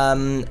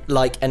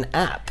like an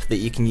app that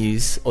you can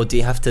use, or do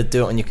you have to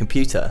do it on your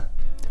computer?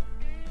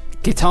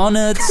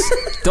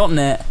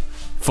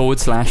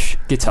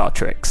 guitarnerds.net/guitar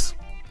tricks.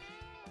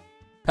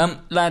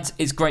 Lads,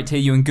 it's great to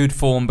hear you in good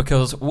form,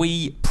 because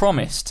we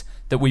promised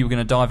that we were going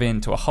to dive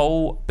into a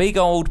whole big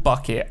old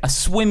bucket, a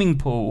swimming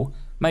pool,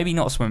 maybe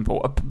not a swimming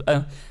pool,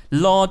 a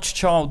large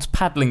child's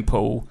paddling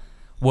pool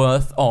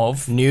worth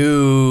of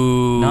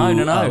No.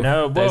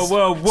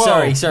 Whoa.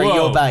 Sorry, whoa,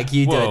 your bag.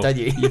 You do whoa. it, don't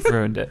you? You've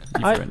ruined it.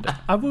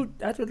 I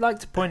would like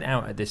to point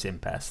out at this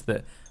impasse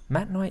that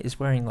Matt Knight is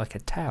wearing like a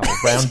towel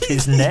round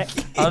his neck.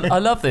 I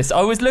love this.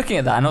 I was looking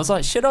at that and I was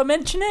like, should I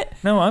mention it?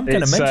 No, I'm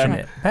going to mention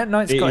it. Matt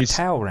Knight's got a is-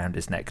 towel round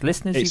his neck.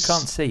 Listeners, you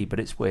can't see, but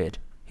it's weird.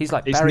 He's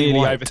like It's Barry nearly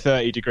White. over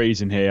 30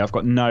 degrees in here. I've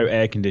got no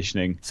air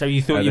conditioning. So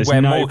you thought you'd there's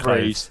wear no more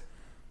breeze.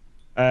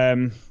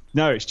 clothes?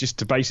 No, it's just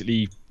to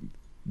basically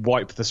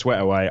wipe the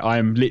sweat away. I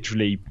am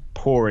literally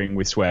pouring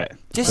with sweat.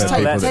 Just For take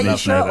people that your don't know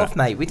shirt that. off,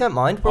 mate. We don't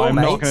mind. We're all I'm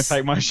mates. not going to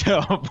take my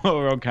shirt off while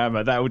we're on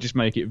camera. That will just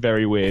make it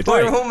very weird.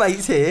 We're all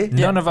mates here.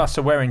 None of us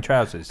are wearing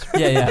trousers.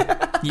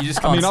 Yeah. You just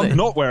I can't mean, see. I'm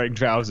not wearing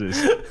trousers.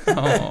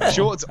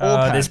 Shorts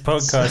or This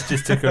pants. podcast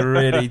just took a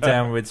really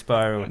downward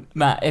spiral.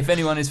 Matt, if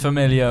anyone is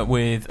familiar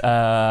with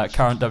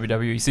current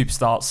WWE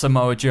superstar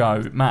Samoa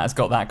Joe, Matt has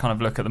got that kind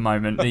of look at the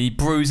moment. The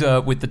bruiser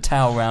with the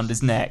towel around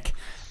his neck.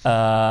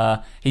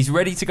 He's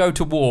ready to go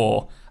to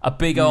war. A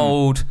big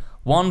old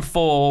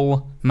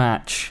one-fall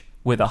match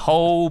with a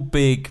whole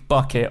big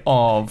bucket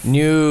of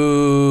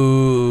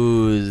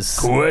News.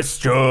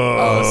 Question.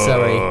 Oh,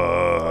 sorry.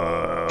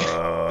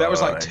 That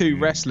was like two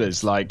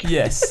wrestlers, like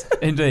Yes,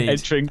 indeed.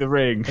 entering the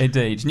ring.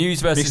 Indeed.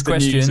 News versus Mr.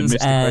 News questions. and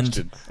Mr. And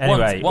Questions.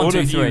 Anyway, one, all two,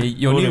 of you- three.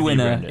 Your all of new you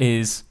winner ruined it.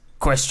 is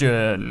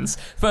questions.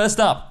 First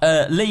up,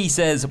 Lee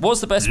says, what's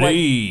the best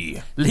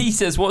way? Lee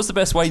says, what's the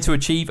best way to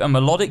achieve a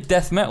melodic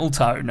death metal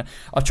tone?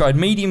 I've tried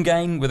medium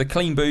gain with a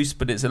clean boost,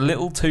 but it's a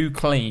little too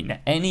clean.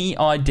 Any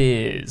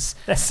ideas?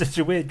 That's such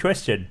a weird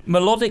question.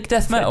 Melodic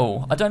death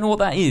metal. I don't know what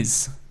that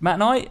is. Matt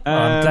Knight?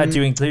 I'm glad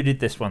you included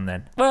this one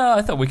then. Well,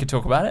 I thought we could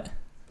talk about it.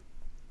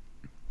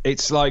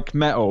 It's like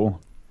metal,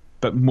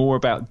 but more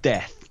about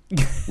death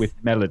with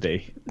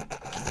melody.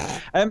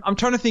 I'm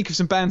trying to think of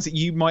some bands that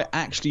you might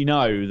actually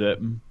know that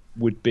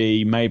would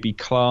be maybe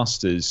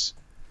classed as,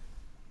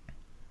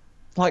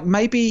 like,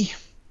 maybe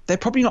they're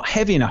probably not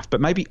heavy enough,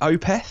 but maybe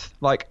Opeth,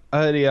 like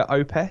earlier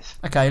Opeth.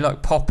 Okay,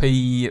 like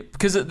poppy,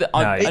 because it's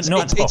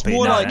not poppy. It's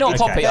more no, like not okay.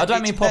 poppy. I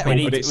don't mean poppy.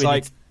 metal, but it's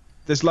like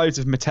there's loads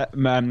of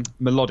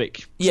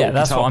melodic. Yeah, sort of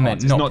that's guitar what I meant,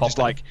 parts. It's not not just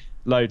poppy. like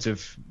loads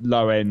of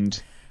low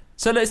end.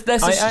 So let's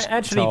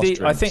Actually,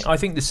 guitar strings. I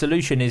think the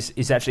solution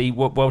is actually,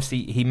 whilst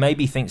he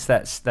maybe thinks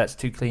that's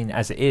too clean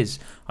as it is,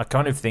 I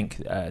kind of think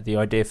the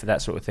idea for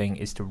that sort of thing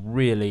is to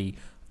really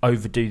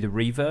overdo the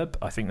reverb.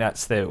 I think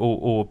that's the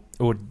or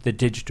the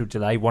digital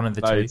delay, one of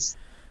the two.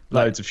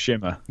 Loads of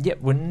shimmer. Yeah,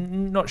 well,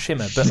 not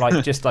shimmer, but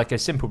like just like a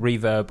simple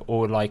reverb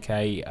or like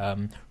a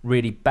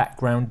really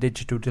background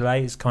digital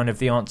delay is kind of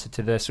the answer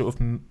to the sort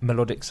of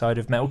melodic side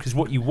of metal. Because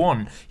what you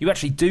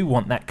actually do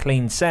want that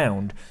clean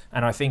sound.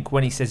 And I think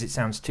when he says it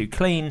sounds too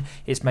clean,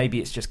 it's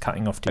just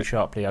cutting off too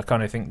sharply. I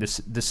kind of think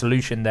the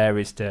solution there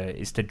is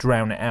to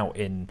drown it out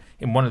in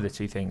one of the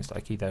two things,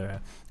 like either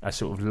a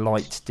sort of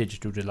light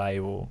digital delay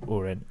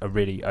or a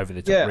really over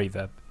the top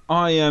reverb.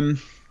 I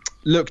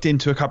looked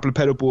into a couple of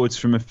pedal boards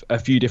from a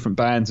few different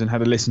bands and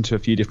had a listen to a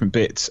few different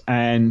bits,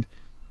 and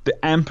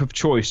the amp of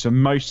choice of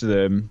most of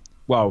them,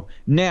 well,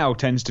 now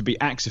tends to be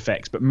Axe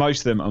Effects, but most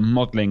of them are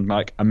modelling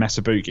like a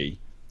Mesa Boogie,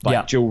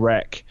 like Dual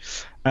Rec.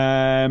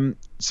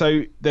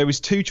 So there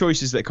was two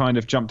choices that kind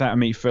of jumped out at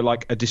me for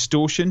like a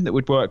distortion that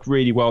would work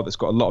really well, that's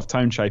got a lot of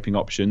tone shaping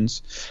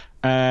options.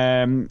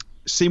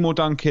 Seymour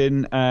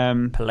Duncan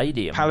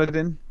Palladium.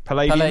 Palladium.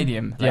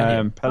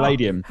 Oh,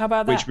 how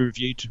about that? Which we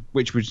reviewed,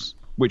 which was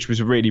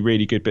a really,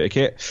 really good bit of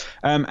kit.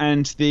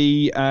 And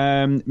the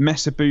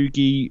Mesa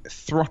Boogie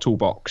throttle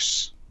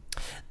box.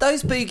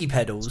 Those boogie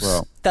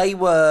pedals, they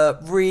were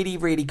really,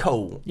 really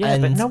cool. Yeah,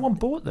 and but no one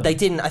bought them. They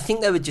didn't. I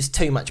think they were just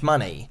too much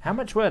money. How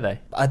much were they?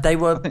 They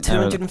were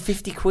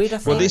 250 quid, I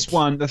think. Well, this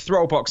one, the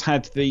throttle box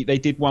they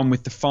did one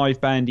with the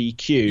 5-band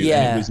EQ,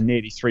 and it was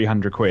nearly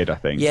 300 quid, I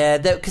think. Yeah,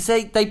 because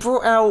they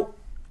brought out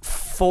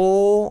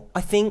 4,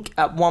 I think,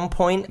 at one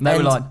point. They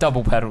were like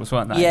double pedals,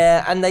 weren't they?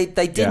 Yeah, and they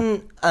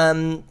didn't.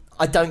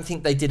 I don't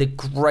think they did a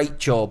great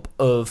job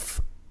of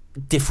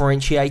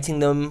differentiating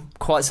them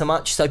quite so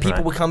much. So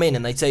people would come in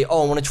and they'd say,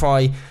 "Oh, I want to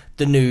try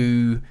the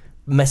new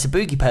Mesa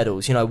Boogie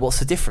pedals. You know, what's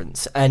the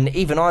difference?" And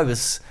even I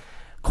was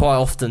quite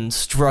often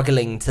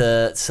struggling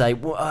to say,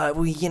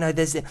 "Well, you know,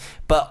 there's."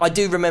 But I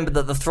do remember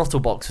that the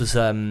throttle box was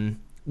a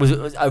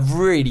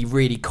really,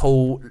 really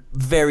cool,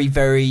 very,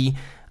 very.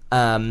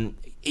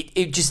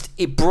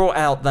 It brought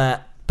out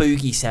that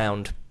boogie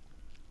sound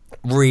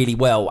really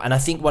well. And I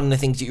think one of the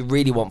things that you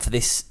really want for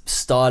this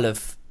style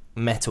of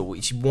metal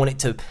is you want it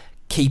to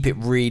keep it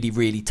really,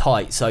 really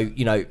tight. So,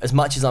 you know, as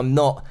much as I'm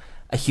not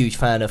a huge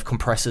fan of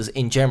compressors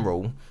in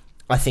general,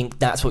 I think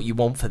that's what you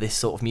want for this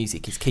sort of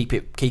music, is keep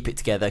it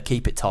together,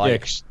 keep it tight. Yeah,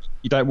 'cause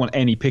you don't want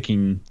any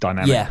picking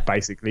dynamic,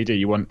 basically, do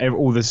you? You want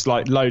all this,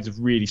 like, loads of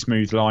really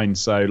smooth lines,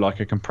 so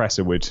like a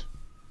compressor would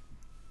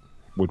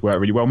work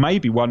really well.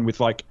 Maybe one with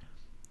like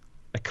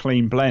a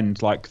clean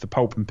blend, like the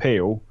Pulp and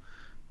Peel.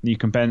 You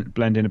can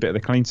blend in a bit of the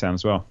clean sound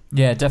as well.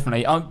 Yeah,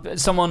 definitely.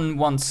 Someone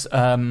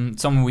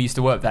we used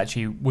to work with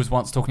actually was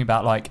once talking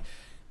about like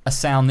a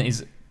sound that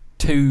is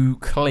too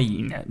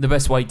clean. The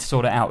best way to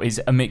sort it out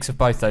is a mix of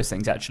both those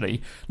things,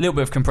 actually. A little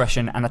bit of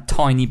compression and a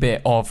tiny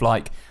bit of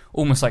like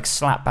almost like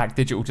slapback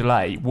digital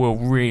delay will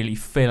really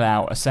fill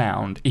out a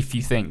sound if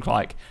you think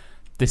like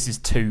this is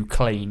too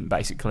clean,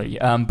 basically.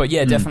 But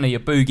yeah, definitely a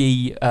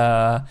boogie,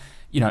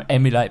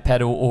 emulate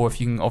pedal, or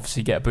if you can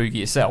obviously get a boogie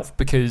yourself,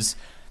 because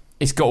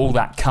it's got all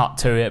that cut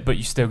to it, but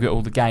you still get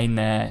all the gain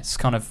there. It's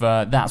kind of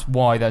that's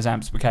why those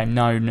amps became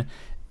known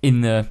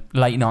in the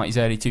late 90s,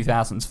 early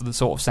 2000s for the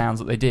sort of sounds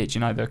that they did.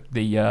 You know,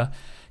 the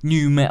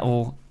new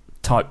metal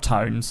type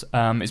tones.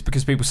 It's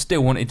because people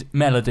still wanted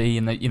melody,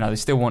 and they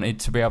still wanted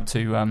to be able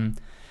to.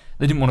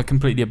 They didn't want to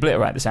completely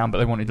obliterate the sound, but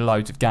they wanted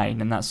loads of gain,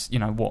 and that's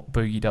what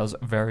Boogie does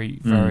very,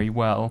 very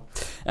well.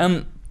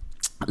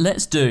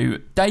 Let's do.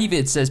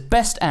 David says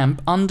best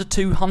amp under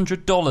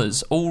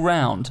 $200 all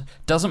round.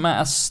 Doesn't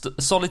matter.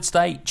 Solid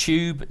state,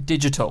 tube,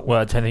 digital.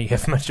 Well, I don't think you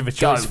have much of a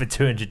choice for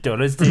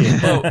 $200, do you?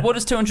 Well, what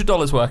does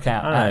 $200 work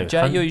out?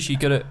 Jay, you're usually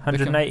good at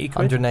 180 quid.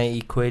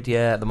 180 quid,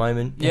 yeah, at the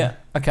moment. Yeah.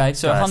 Okay,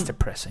 so that's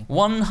depressing.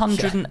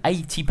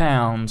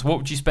 £180. What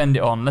would you spend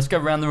it on? Let's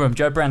go around the room.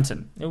 Joe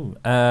Branton. Ooh,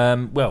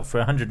 well,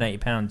 for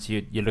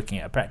 £180, you're looking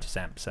at a practice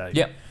amp. So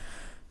yep.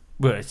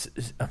 Well, it's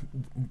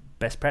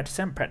best practice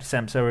amp. Practice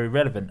amps are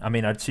irrelevant. I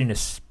mean, I'd sooner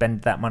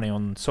spend that money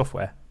on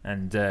software.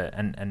 And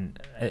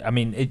I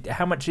mean,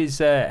 how much is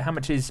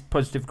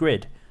Positive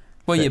Grid?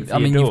 Well, you've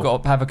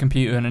got to have a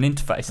computer and an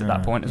interface at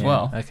that point as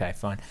well. Okay,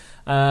 fine.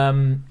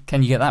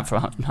 Can you get that for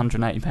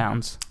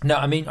 £180? No,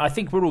 I mean, I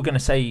think we're all going to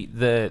say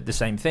the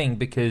same thing,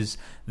 because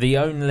the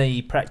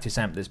only practice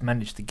amp that's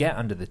managed to get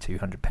under the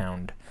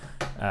 £200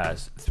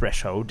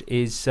 threshold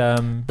is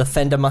the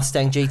Fender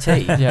Mustang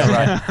GT. Yeah,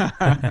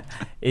 right.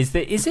 Is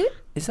the GT?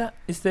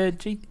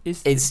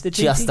 It's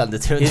just under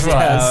 £200.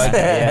 Oh,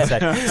 okay,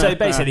 yeah, so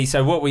basically,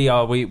 what we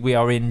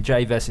are in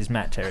Jay versus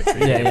Matt territory,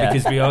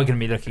 because we are going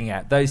to be looking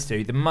at those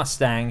two, the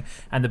Mustang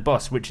and the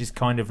Boss, which is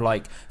kind of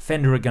like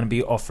Fender are going to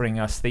be offering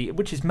us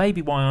which is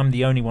maybe why I'm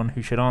the only one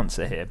who should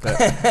answer here. But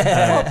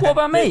what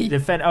about me?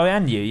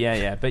 And you,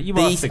 yeah. But you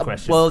asked the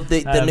question. Well,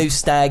 the new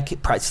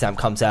Stag practice amp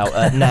comes out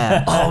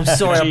now. Oh,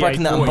 sorry, I'm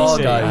breaking that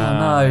embargo.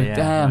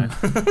 Damn.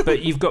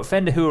 But you've got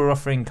Fender who are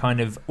offering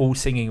kind of all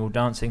singing, all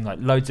dancing, like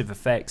loads of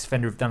effects.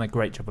 Fender have done a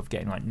great job of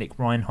getting like Nick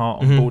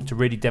Reinhardt on board to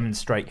really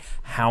demonstrate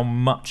how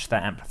much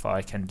that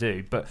amplifier can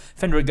do. But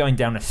Fender are going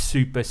down a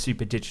super,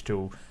 super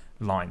digital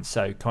line.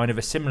 So kind of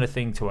a similar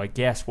thing to, I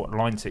guess, what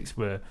Line 6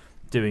 were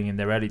doing in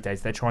their early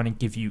days. They're trying to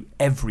give you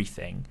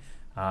everything,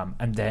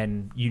 and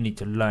then you need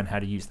to learn how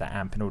to use that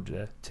amp in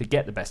order to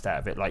get the best out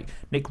of it. Like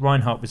Nick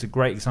Reinhardt was a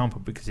great example,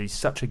 because he's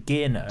such a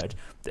gear nerd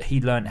that he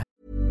learned.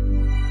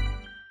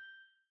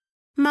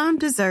 Mom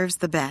deserves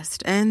the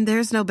best, and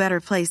there's no better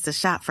place to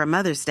shop for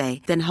Mother's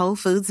Day than Whole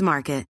Foods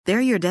Market. They're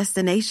your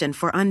destination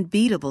for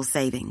unbeatable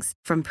savings,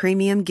 from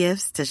premium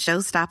gifts to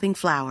show-stopping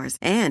flowers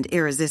and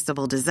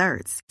irresistible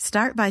desserts.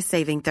 Start by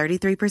saving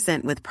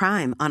 33% with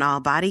Prime on all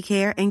body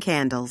care and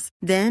candles.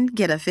 Then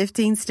get a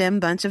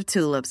 15-stem bunch of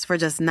tulips for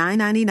just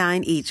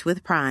 $9.99 each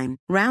with Prime.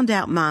 Round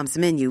out Mom's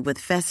menu with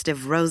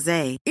festive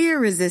rosé,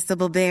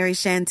 irresistible berry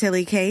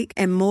chantilly cake,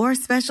 and more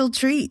special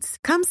treats.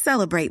 Come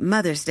celebrate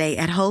Mother's Day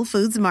at Whole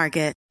Foods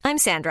Market. I'm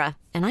Sandra,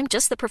 and I'm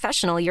just the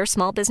professional your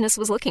small business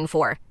was looking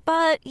for.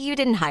 But you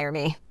didn't hire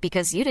me,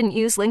 because you didn't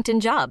use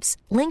LinkedIn Jobs.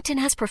 LinkedIn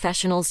has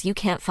professionals you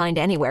can't find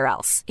anywhere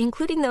else,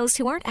 including those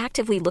who aren't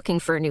actively looking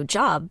for a new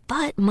job,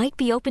 but might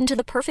be open to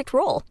the perfect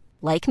role,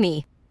 like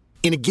me.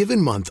 In a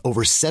given month,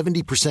 over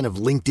 70% of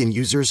LinkedIn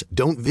users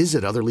don't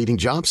visit other leading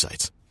job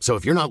sites. So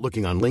if you're not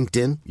looking on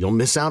LinkedIn, you'll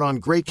miss out on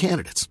great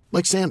candidates,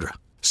 like Sandra.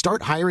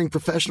 Start hiring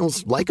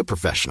professionals like a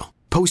professional.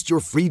 Post your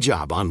free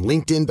job on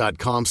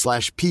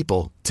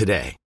linkedin.com/people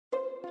today.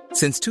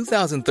 Since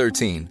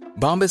 2013,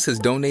 Bombas has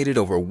donated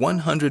over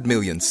 100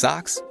 million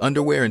socks,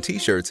 underwear, and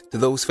T-shirts to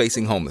those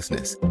facing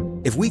homelessness.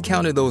 If we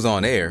counted those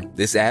on air,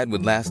 this ad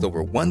would last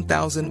over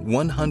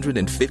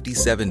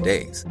 1,157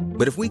 days.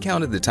 But if we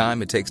counted the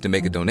time it takes to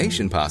make a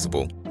donation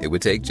possible, it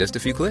would take just a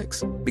few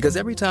clicks. Because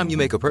every time you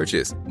make a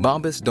purchase,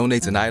 Bombas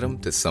donates an item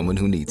to someone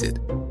who needs it.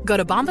 Go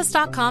to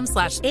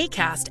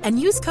bombas.com/ACAST and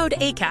use code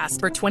ACAST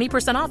for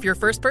 20% off your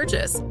first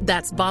purchase.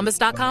 That's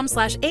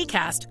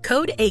bombas.com/ACAST,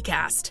 code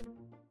ACAST.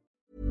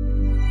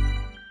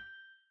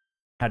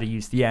 how to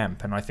use the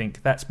amp, and I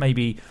think that's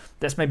maybe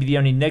the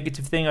only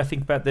negative thing I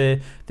think about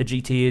the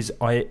GT is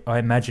I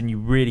imagine you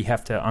really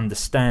have to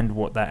understand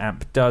what that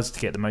amp does to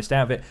get the most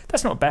out of it.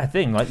 That's not a bad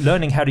thing. Like,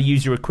 learning how to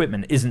use your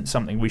equipment isn't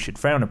something we should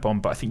frown upon,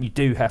 but I think you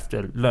do have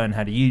to learn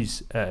how to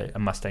use a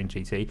Mustang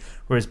GT,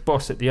 whereas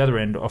Boss at the other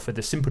end offer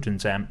the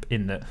Simpletons amp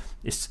in that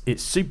it's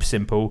super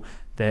simple.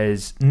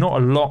 There's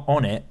not a lot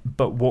on it,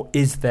 but what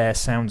is there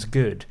sounds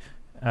good.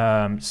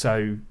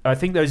 So I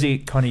think those are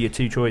kind of your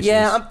two choices.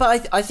 Yeah,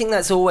 but I think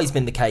that's always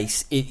been the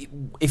case.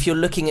 If you're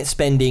looking at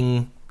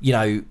spending,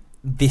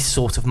 this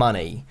sort of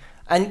money,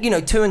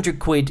 and 200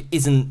 quid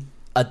isn't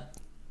a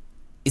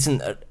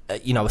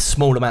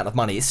small amount of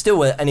money. It's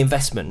still an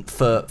investment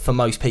for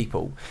most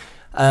people.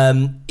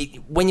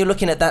 When you're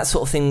looking at that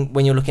sort of thing,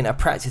 when you're looking at a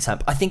practice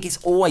amp, I think it's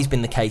always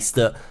been the case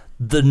that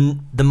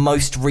the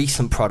most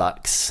recent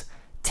products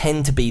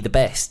tend to be the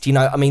best.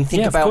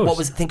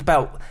 Think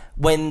about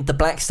when the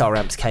Black Star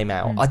amps came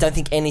out. I don't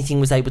think anything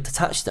was able to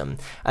touch them.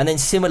 And then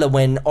similar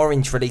when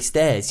Orange released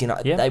theirs,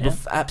 they were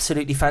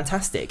absolutely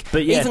fantastic.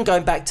 But even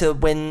going back to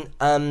when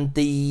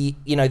the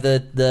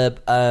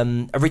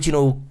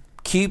original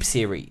Cube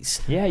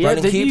series,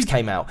 Roland Cubes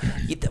came out.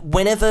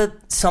 Whenever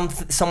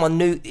someone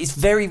new, it's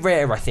very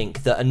rare, I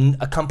think, that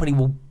a company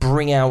will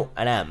bring out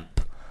an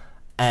amp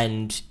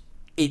and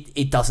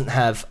it doesn't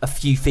have a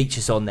few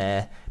features on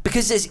there.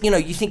 Because there's,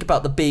 you think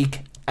about the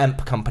big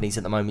amp companies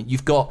at the moment.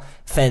 You've got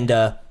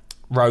Fender,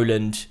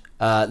 Roland,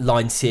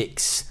 Line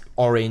 6,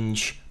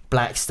 Orange,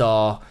 Black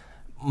Star,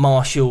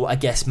 Marshall. I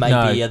guess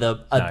maybe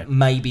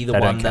maybe the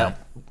one that.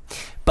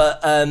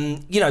 But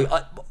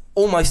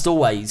almost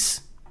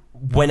always,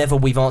 whenever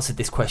we've answered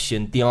this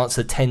question, the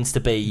answer tends to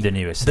be the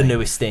newest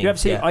thing. You're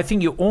absolutely, I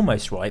think you're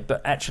almost right,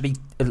 but actually,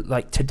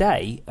 like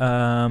today,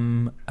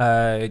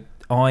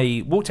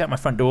 I walked out my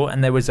front door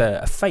and there was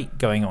a fete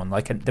going on.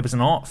 There was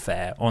an art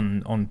fair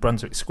on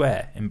Brunswick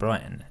Square in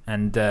Brighton,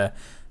 and there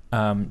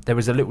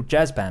was a little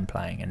jazz band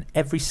playing, and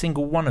every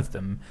single one of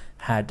them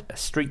had a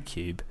Street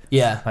Cube.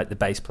 Yeah, like the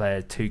bass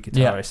player, two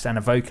guitarists, and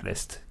a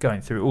vocalist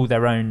going through all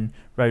their own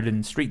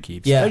Roland Street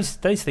Cubes. Yeah,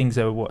 those things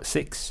are what,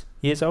 6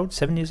 years old,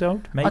 7 years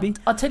old, maybe.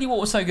 I'll tell you what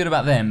was so good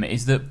about them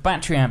is that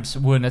battery amps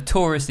were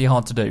notoriously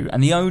hard to do,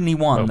 and the only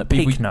one that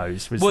people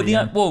Pignose was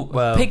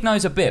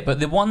Pignose a bit, but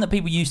the one that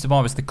people used to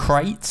buy was the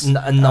Crates.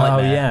 A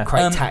nightmare.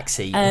 Crate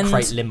Taxi and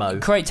Crate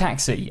Limo. Crate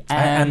Taxi,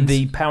 and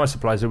the power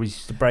supplies always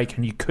used to break,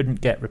 and you couldn't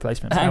get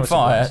replacement power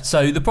supplies.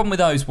 So the problem with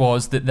those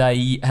was that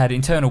they had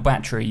internal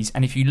batteries,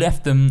 and if you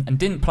left them and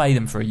didn't play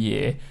them for a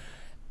year,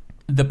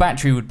 the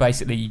battery would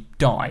basically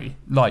die.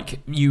 Like,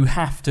 you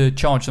have to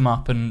charge them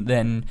up and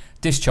then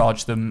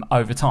discharge them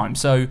over time.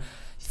 So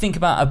think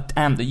about an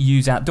amp that you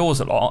use outdoors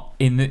a lot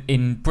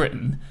in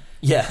Britain.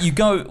 Yeah. You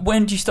go,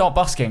 when do you start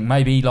busking?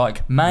 Maybe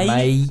like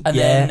May and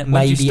then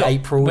maybe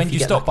April. When do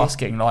you stop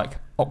busking? Like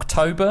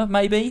October,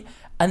 maybe?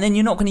 And then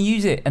you're not going to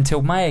use it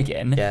until May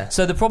again. Yeah.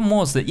 So the problem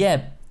was that,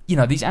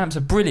 these amps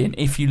are brilliant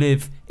if you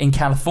live in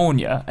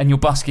California and you're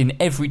busking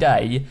every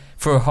day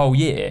for a whole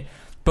year.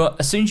 But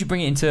as soon as you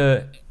bring it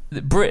into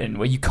Britain,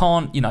 where you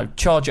can't,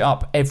 charge it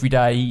up every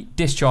day,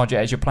 discharge it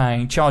as you're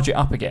playing, charge it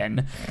up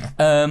again,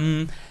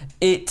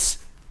 it's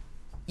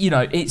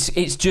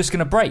just going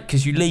to break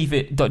because you leave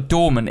it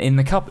dormant in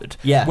the cupboard.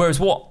 Yeah. Whereas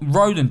what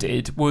Roland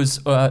did was,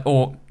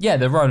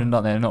 the Roland,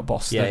 aren't they? Not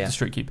Boss, the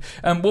Street Cube.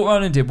 What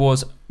Roland did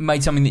was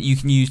made something that you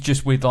can use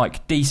just with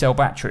like D-cell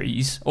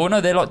batteries, or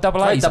no, they're like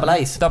double A's.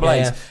 Double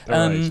A's.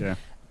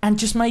 And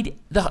just made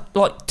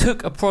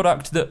took a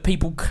product that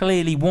people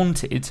clearly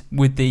wanted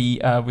with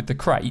the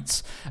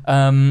crates,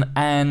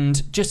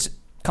 and just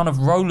kind of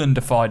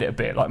Rolandified it a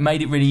bit, like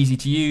made it really easy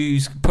to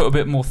use, put a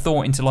bit more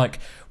thought into like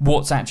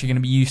what's actually going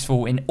to be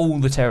useful in all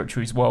the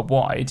territories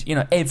worldwide.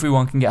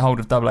 Everyone can get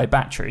hold of AA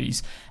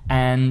batteries,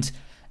 and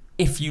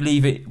if you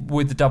leave it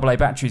with the AA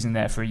batteries in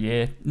there for a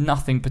year,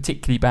 nothing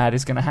particularly bad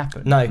is going to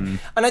happen. No, and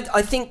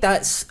I think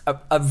that's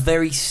a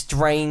very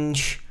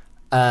strange.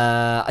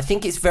 I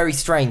think it's very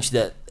strange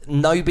that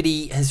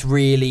nobody has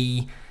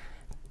really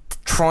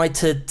tried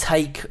to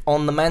take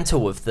on the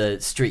mantle of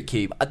the Street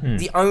Cube.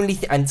 The only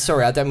and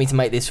sorry, I don't mean to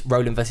make this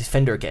Roland versus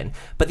Fender again,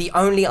 but the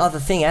only other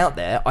thing out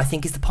there, I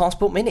think, is the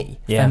Passport Mini.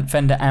 Yeah,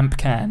 Fender amp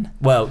can.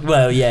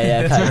 Well,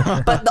 yeah,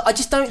 okay. But I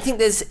just don't think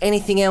there's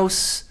anything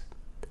else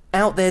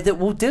out there that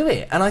will do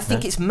it. And I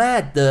think it's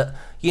mad that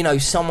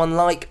someone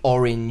like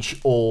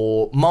Orange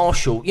or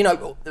Marshall,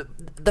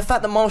 the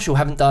fact that Marshall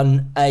haven't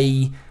done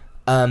a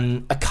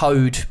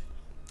code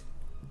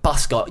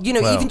busker,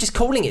 even just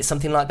calling it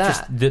something like that.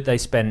 Just that they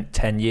spent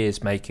 10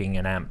 years making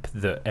an amp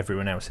that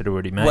everyone else had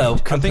already made. Well,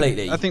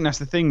 completely. I think that's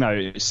the thing,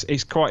 though.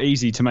 It's quite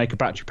easy to make a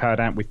battery-powered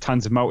amp with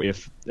tons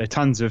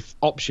of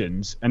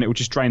options, and it will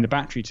just drain the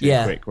battery too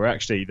quick. Where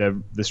actually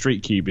the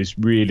Street Cube is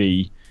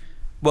really...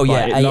 Well,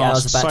 yeah, it 8 lasts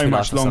hours of battery so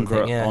much life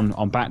longer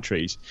on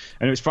batteries.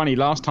 And it was funny,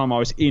 last time I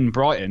was in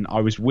Brighton,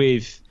 I was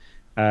with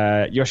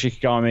Yoshi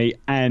Kagami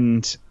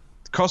and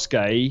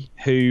Kosuke,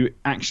 who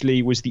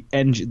actually was the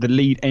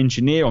lead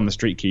engineer on the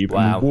Street Cube,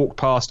 and walked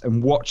past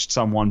and watched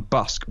someone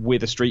busk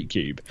with a Street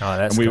Cube. Oh,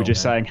 that's and we cool, were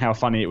just saying how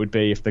funny it would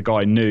be if the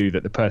guy knew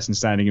that the person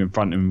standing in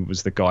front of him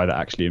was the guy that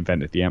actually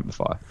invented the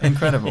amplifier.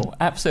 Incredible.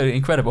 Absolutely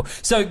incredible.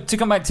 So, to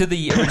come back to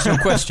the original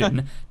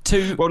question,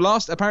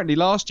 apparently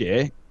last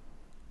year...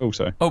 Oh,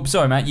 sorry. Oh,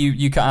 sorry, Matt,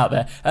 you cut out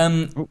there.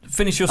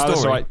 Finish your story.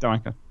 That's all right,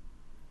 Danica.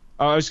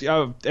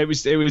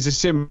 It was a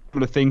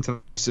similar thing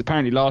to this.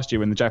 Apparently last year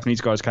when the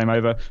Japanese guys came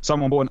over,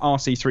 someone bought an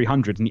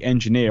RC300 and the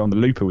engineer on the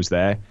looper was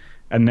there,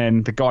 and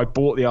then the guy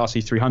bought the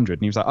RC300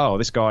 and he was like, oh,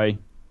 this guy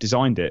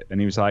designed it, and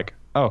he was like,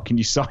 oh, can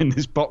you sign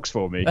this box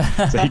for me?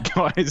 So he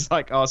got his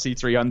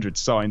RC300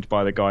 signed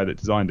by the guy that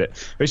designed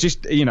it. It's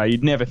just,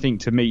 you'd never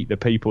think to meet the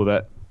people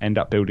that end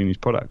up building these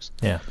products.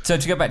 Yeah. So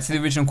to go back to the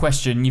original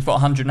question, you've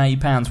got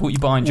 £180. What are you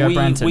buying, Joe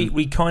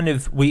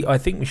Branton? I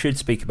think we should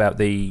speak about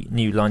the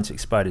new Line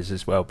 6 Spyders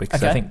as well,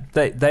 because I think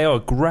they are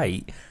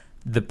great.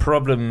 The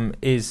problem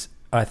is,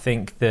 I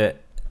think that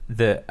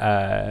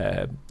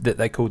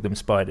they called them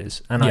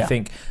Spyders, and I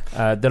think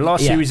the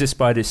last series of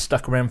Spyders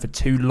stuck around for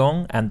too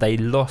long, and they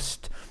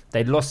lost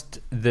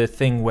the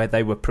thing where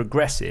they were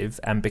progressive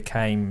and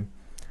became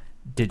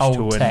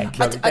digital old tech.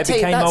 They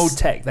became old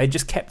tech. They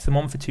just kept them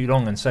on for too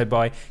long, and so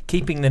by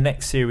keeping the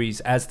next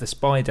series as the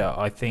Spider,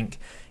 I think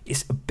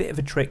it's a bit of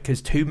a trick,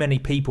 because too many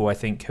people, I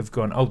think, have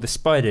gone, oh, the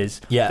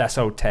Spyders, that's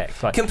old tech.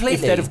 Completely.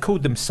 If they'd have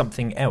called them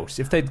something else,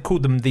 if they'd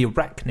called them the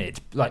Arachnid,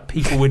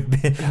 people would be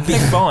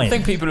fine. I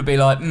think people would be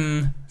like,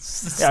 fine.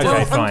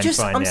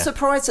 I'm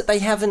surprised that they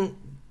haven't,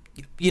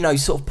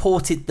 sort of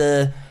ported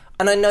the...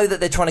 And I know that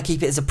they're trying to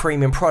keep it as a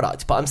premium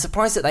product, but I'm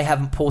surprised that they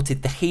haven't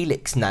ported the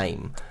Helix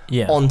name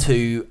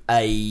onto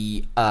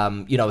a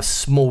a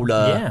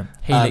smaller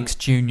Helix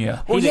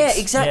Junior. Well, Helix,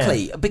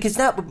 exactly, because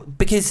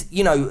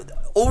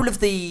all of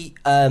the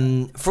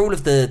for all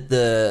of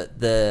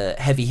the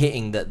heavy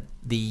hitting that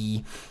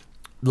the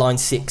Line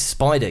 6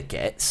 Spider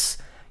gets,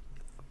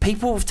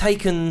 people have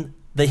taken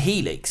the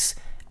Helix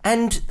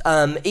and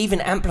even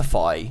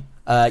Amplify.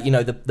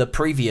 The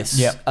previous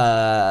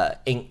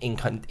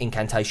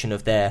incantation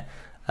of their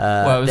it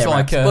was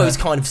like it was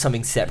kind of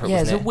something separate. Yeah,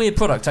 wasn't it's a weird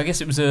product. I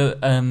guess it was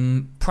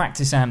a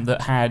practice amp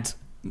that had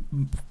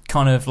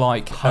kind of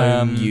like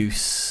home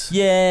use.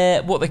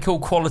 Yeah, what they call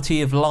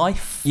quality of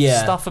life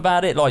stuff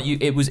about it. Like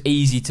it was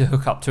easy to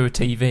hook up to a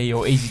TV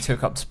or easy to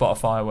hook up to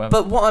Spotify or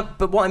whatever.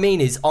 But what I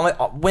mean is,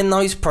 when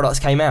those products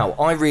came out,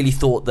 I really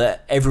thought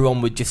that everyone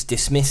would just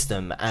dismiss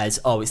them as,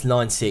 oh, it's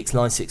Line 6.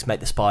 Line 6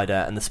 made the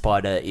Spider, and the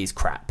Spider is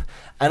crap.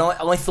 And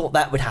I thought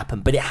that would happen,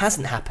 but it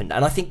hasn't happened.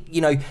 And I think,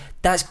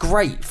 that's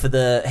great for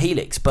the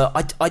Helix,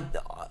 but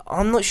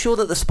I'm not sure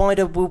that the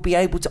Spider will be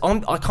able to...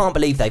 I can't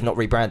believe they've not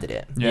rebranded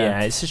it.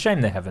 Yeah, it's a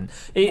shame they haven't.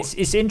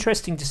 It's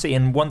interesting to see,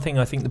 and one thing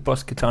I think the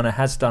Boss Katana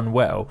has done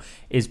well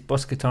is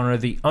Boss Katana are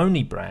the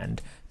only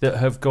brand that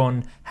have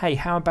gone, hey,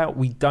 how about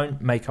we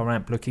don't make our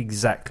amp look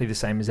exactly the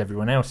same as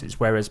everyone else's,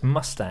 whereas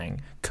Mustang,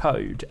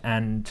 Code,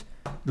 and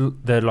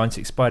the Line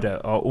 6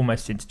 Spider are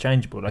almost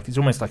interchangeable. It's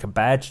almost like a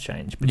badge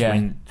change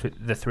between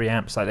the three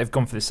amps. They've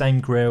gone for the same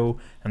grill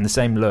and the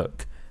same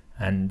look,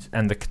 and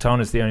the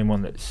Katana's the only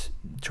one that's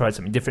tried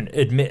something different,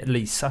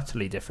 admittedly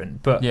subtly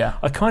different. But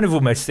I kind of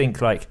almost think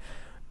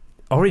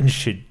Orange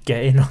should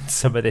get in on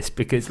some of this,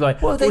 because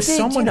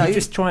someone who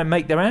just try and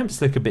make their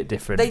amps look a bit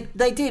different.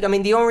 They did. I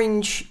mean, the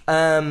Orange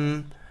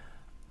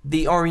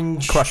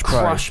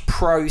Crush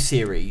Pro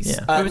series.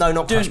 Yeah. No,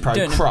 not Crush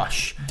Pro.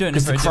 Crush,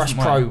 because the Crush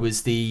Pro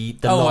was the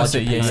larger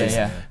pieces.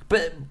 Yeah.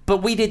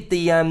 But we did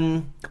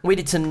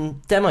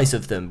some demos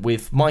of them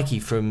with Mikey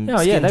from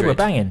Skindred. They were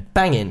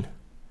banging.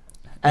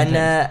 And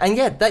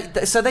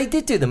so they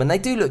did do them, and they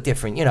do look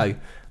different,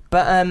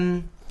 But I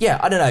don't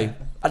know.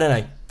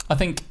 I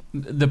think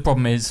the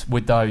problem is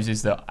with those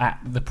is that at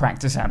the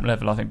practice amp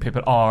level, I think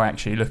people are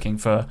actually looking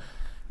for,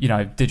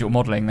 digital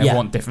modelling. They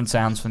want different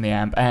sounds from the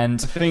amp.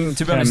 And to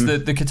be honest,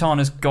 the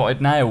Katana's got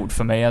it nailed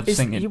for me. I just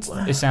think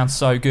it sounds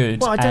so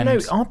good. Well, I don't know.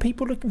 Are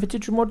people looking for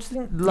digital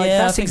modelling?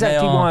 That's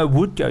exactly why I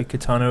would go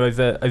Katana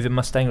over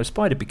Mustang or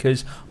Spider,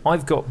 because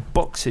I've got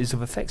boxes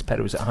of effects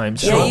pedals at home,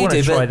 so I want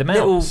to try them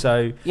out.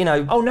 So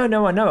oh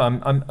no, I know.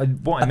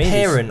 What I mean,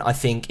 parent, I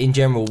think in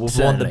general will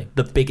want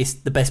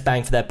the best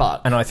bang for their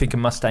buck, and I think a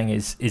Mustang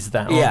is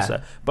that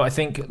answer. But I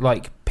think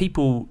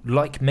people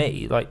like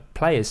me,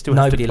 players still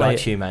have to play. Nobody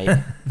likes you, mate.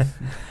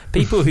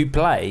 People who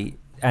play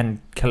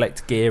and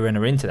collect gear and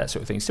are into that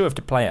sort of thing still have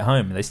to play at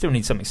home, and they still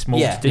need something small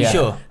to do.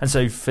 Sure. And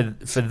so for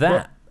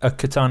that, a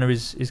Katana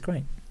is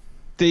great.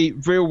 The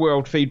real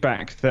world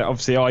feedback that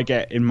obviously I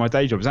get in my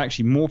day job is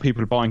actually more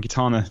people are buying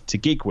Katana to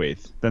gig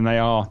with than they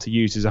are to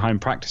use as a home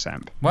practice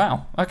amp.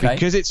 Wow. Okay.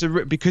 Because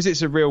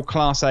it's a real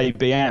Class A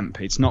B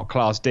amp. It's not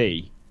Class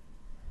D.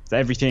 So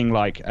everything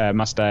like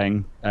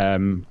Mustang,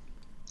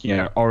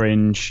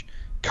 Orange,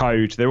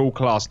 Code, they're all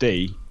Class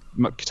D.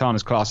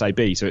 Katana's Class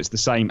AB, so it's the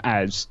same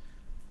as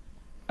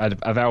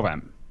a valve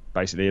amp.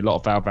 Basically, a lot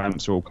of valve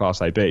amps are all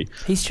Class AB.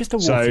 He's just a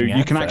walking so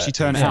you can advert actually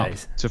turn it up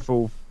to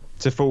full.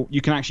 You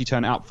can actually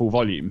turn it up full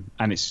volume,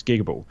 and it's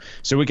giggable.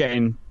 So we're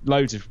getting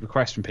loads of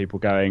requests from people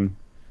going,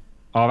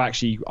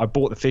 I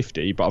bought the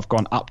 50, but I've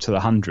gone up to the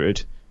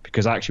 100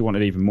 because I actually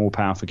wanted even more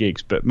power for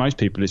gigs. But most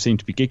people seem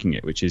to be gigging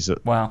it, which is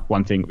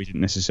one thing we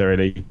didn't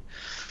necessarily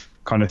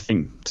kind of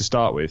think to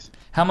start with.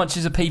 How much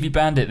is a PV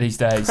Bandit these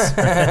days?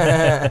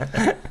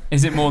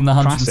 Is it more than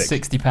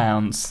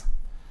 £160?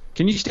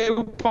 Can you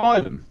still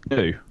buy them?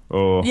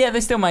 Or yeah,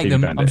 they still make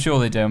them. Bandit? I'm sure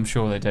they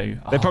do.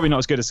 They're probably not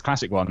as good as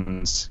classic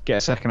ones. Get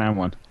a second-hand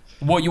one.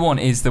 What you want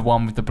is the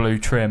one with the blue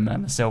trim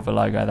and the silver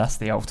logo. That's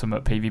the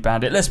ultimate PV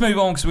Bandit. Let's move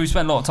on because we've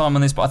spent a lot of time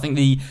on this, but I think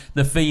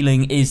the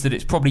feeling is that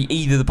it's probably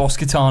either the Boss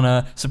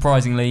Katana,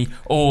 surprisingly,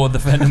 or the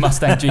Fender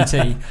Mustang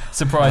GT,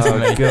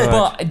 surprisingly. Oh,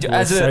 God. But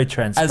as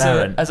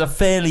a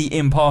fairly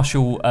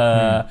impartial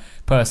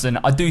person,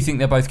 I do think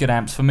they're both good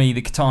amps. For me,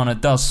 the Katana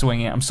does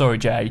swing it. I'm sorry,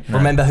 Jay. No.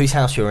 Remember whose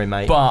house you're in,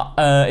 mate. But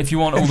if you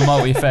want all the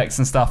multi-effects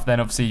and stuff, then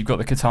obviously you've got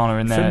the Katana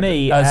in there. For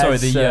me,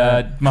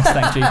 the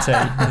Mustang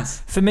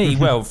GT. For me,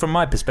 well, from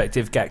my perspective,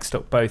 GAC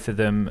stock both of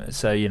them,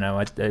 so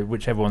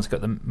whichever one's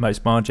got the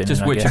most margin.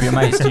 Just which of your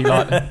mates do you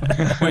like?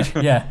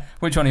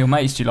 Which one of your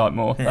mates do you like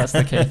more? That's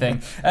the key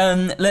thing.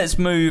 Let's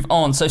move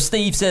on. So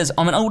Steve says,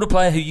 I'm an older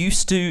player who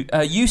used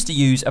to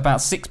use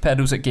about 6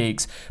 pedals at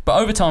gigs, but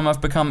over time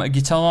I've become a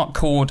guitar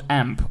chord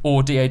amp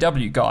or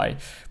DAW guy.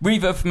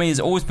 Reverb for me has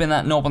always been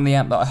that knob on the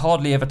amp that I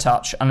hardly ever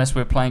touch unless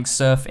we're playing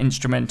surf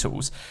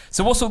instrumentals.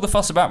 So what's all the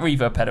fuss about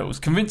reverb pedals?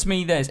 Convince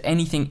me there's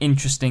anything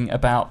interesting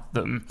about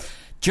them.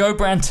 Joe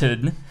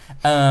Branton,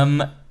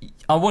 I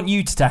want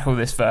you to tackle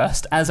this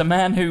first. As a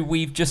man who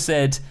we've just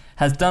said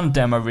has done a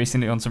demo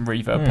recently on some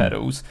reverb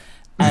pedals,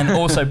 and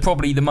also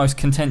probably the most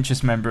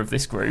contentious member of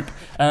this group,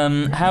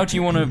 how do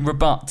you want to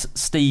rebut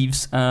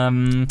Steve's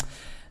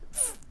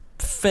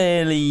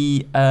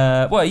fairly...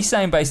 he's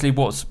saying basically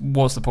what's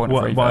the point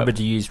of reverb? Why would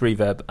you use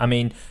reverb? I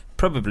mean,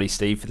 probably,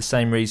 Steve, for the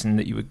same reason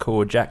that you would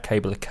call a jack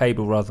cable a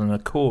cable rather than a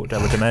cord,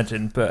 I would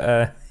imagine,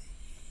 but...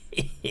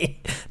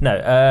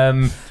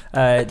 No,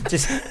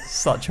 just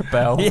such a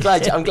bell.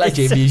 I'm glad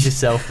you amused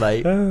yourself,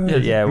 mate.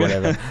 Yeah,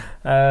 whatever.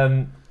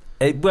 I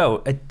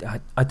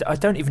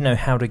don't even know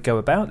how to go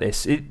about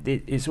this.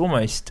 It's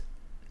almost...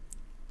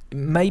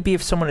 Maybe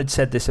if someone had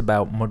said this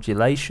about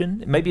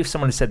modulation, maybe if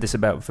someone had said this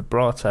about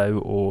vibrato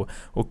or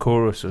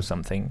chorus or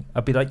something,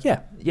 I'd be like,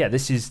 yeah,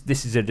 this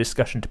is a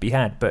discussion to be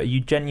had. But are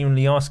you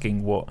genuinely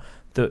asking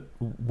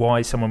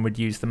why someone would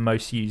use the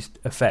most used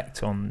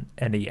effect on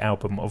any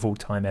album of all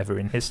time ever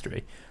in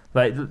history?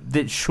 Like,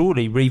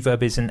 surely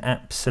reverb is an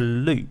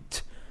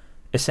absolute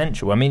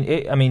essential. I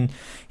mean,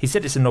 he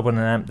said it's a knob on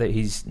an amp that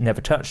he's never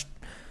touched.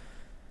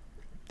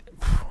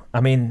 I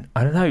mean,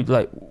 I don't know,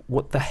 like,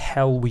 what the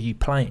hell were you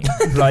playing?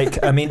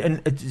 Like, I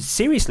mean,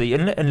 seriously,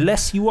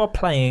 unless you're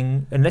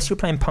playing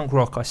punk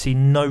rock, I see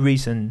no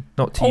reason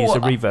not to use a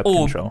reverb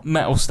control. Or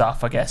metal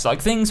stuff, I guess.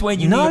 Like, things where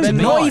you need them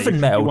not live.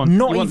 Even metal. You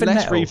want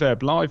less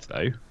reverb live,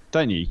 though,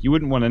 don't you? You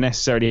wouldn't want to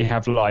necessarily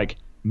have, like,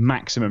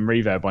 maximum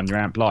reverb on your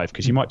amp live,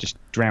 because you might just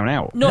drown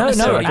out. No,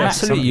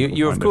 absolutely.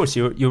 You're of course,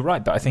 you're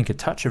right, but I think a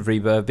touch of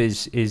reverb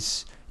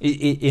is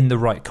in the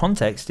right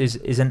context,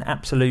 is an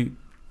absolute...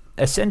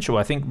 essential.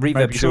 I think reverb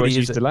maybe surely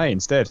use delay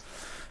instead.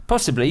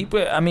 Possibly,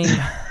 but I mean,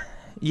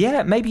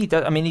 yeah, maybe he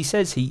does. I mean, he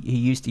says he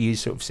used to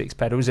use sort of 6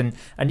 pedals, and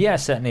yeah,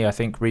 certainly I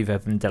think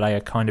reverb and delay are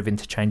kind of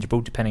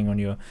interchangeable depending on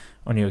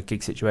your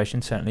gig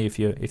situation. Certainly, if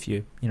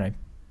you're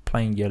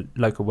playing your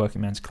local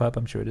working man's club,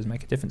 I'm sure it does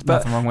make a difference.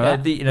 But nothing wrong with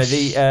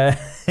that.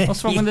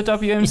 What's wrong with the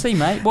WMC,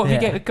 mate? What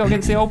have you got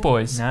against the old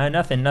boys? No,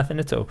 nothing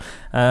at all.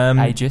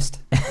 Ageist.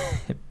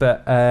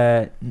 But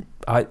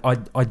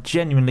I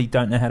genuinely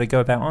don't know how to go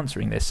about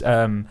answering this.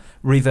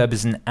 Reverb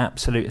is an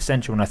absolute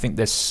essential, and I think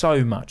there's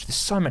so much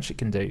it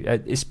can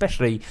do,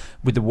 especially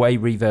with the way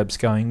reverb's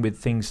going with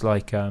things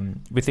like the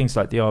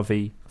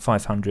RV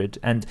 500,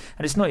 and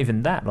it's not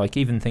even that. Like,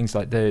 even things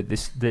like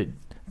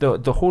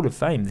the Hall of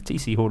Fame, the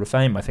TC Hall of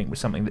Fame, I think was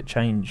something that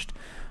changed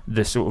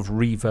the sort of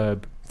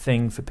reverb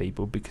thing for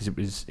people, because it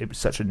was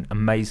such an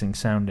amazing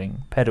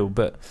sounding pedal.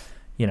 But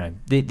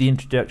the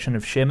introduction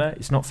of Shimmer,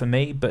 it's not for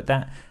me, but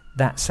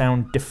that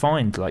sound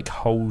defined like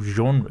whole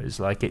genres.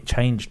 Like, it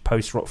changed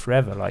post rock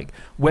forever. Like,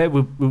 where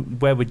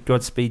would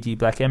Godspeed You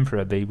Black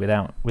Emperor be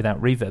without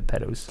reverb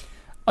pedals?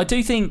 I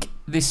do think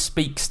this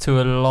speaks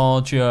to a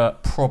larger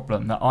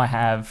problem that I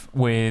have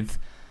with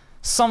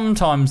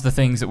sometimes the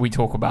things that we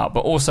talk about,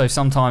 but also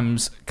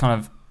sometimes kind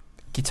of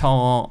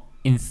guitar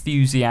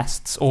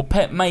enthusiasts or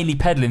mainly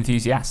pedal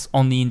enthusiasts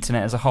on the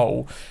internet as a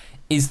whole,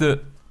 is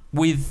that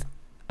with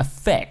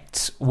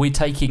effects we're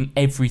taking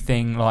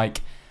everything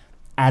like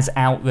as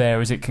out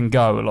there as it can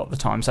go a lot of the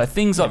time. So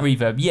things like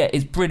reverb,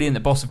 it's brilliant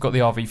that Boss have got the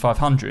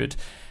RV500,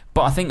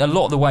 but I think a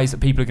lot of the ways that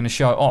people are going to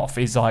show it off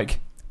is like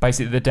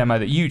basically the demo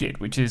that you did,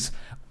 which is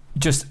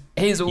just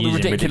here's all the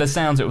ridiculous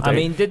sounds it will do. I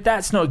mean,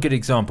 that's not a good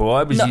example.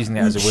 I was using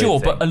that as a weird sure,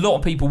 thing. But a lot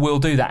of people will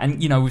do that, and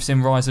we've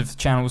seen rise of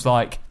channels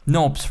like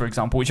Knobs, for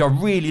example, which I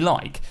really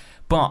like.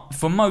 But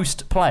for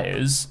most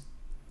players,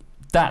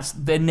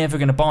 they're never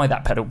going to buy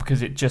that pedal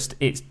because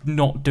it's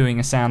not doing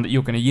a sound that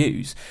you're going to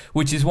use.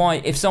 Which is why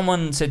if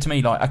someone said to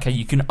me like, okay,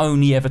 you can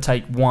only ever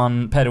take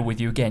one pedal with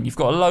you again, you've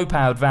got a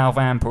low-powered valve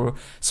amp or a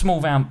small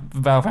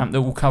valve amp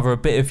that will cover a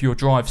bit of your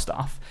drive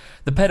stuff,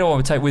 the pedal I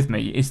would take with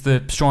me is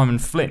the Strymon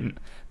Flint,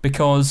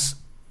 because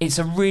it's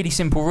a really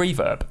simple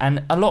reverb,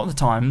 and a lot of the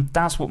time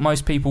that's what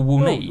most people will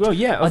need. Well,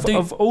 yeah,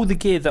 of all the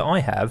gear that I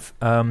have,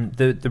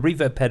 the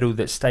reverb pedal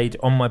that stayed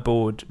on my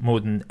board more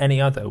than any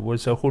other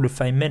was a Hall of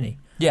Fame Mini.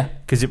 Yeah.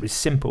 Because it was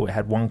simple, it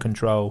had one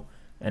control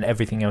and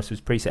everything else was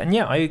preset. And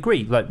yeah, I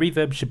agree, like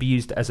reverb should be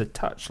used as a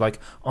touch. Like,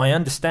 I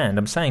understand,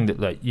 I'm saying that,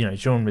 like, you know,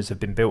 genres have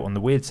been built on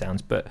the weird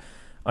sounds, but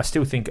I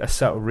still think a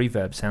subtle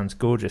reverb sounds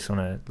gorgeous on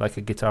a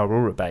guitar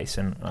or a bass,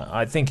 and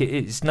I think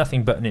it's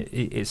nothing but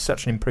it's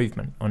such an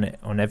improvement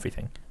on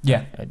everything.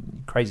 Yeah,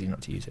 crazy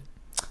not to use it.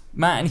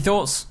 Matt, any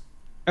thoughts?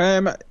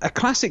 A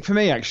classic for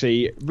me,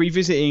 actually,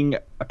 revisiting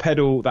a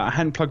pedal that I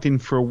hadn't plugged in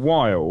for a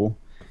while,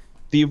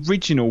 the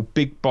original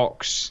big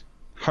box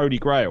Holy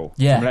Grail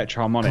from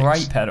Electro Harmonix.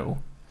 Great pedal,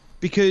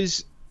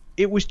 because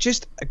it was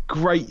just a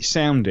great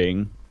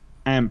sounding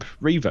amp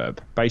reverb,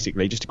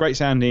 basically, just a great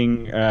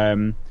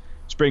sounding.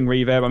 Spring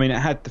reverb. I mean, it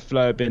had the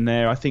Flurb in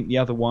there. I think the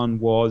other one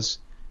was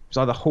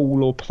either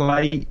Hall or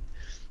Plate,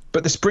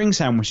 but the spring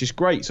sound was just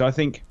great. So I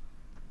think,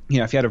 you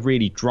know, if you had a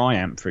really dry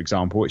amp, for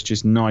example, it's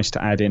just nice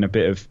to add in a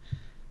bit of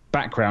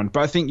background.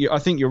 But I think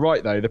you're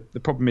right though. The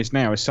problem is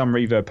now is some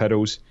reverb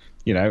pedals,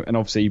 you know, and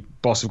obviously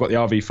Boss have got the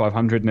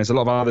RV500, and there's a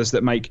lot of others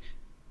that make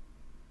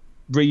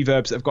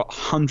reverbs that have got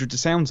hundreds of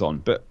sounds on.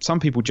 But some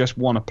people just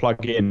want to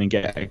plug in and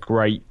get a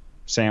great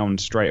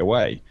sound straight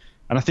away.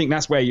 And I think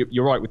that's where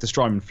you're right with the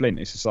Strymon Flint.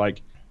 It's just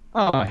like,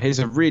 here's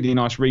a really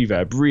nice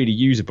reverb, really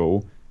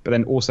usable, but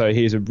then also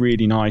here's a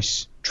really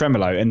nice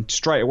tremolo. And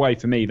straight away,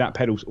 for me, that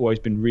pedal's always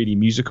been really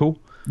musical.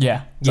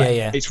 Yeah.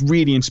 It's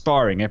really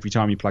inspiring every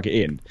time you plug it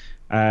in.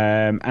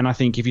 And I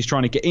think if he's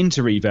trying to get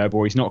into reverb,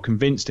 or he's not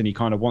convinced and he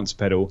kind of wants a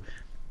pedal,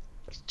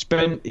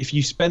 if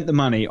you spent the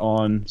money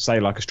on,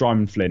 say, like a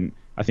Strymon Flint,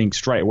 I think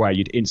straight away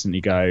you'd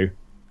instantly go,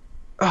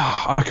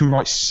 I can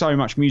write so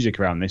much music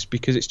around this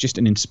because it's just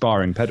an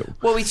inspiring pedal.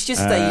 Well, it's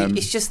just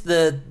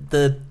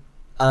the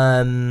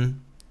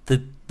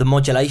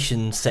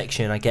modulation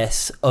section, I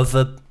guess, of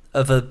a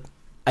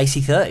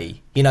AC30.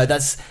 You know,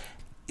 that's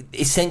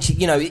essentially,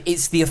 you know,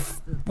 it's the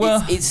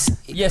it's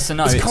yes and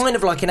no. It's kind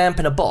of like an amp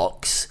in a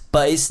box,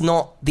 but it's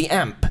not the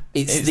amp.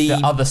 It's the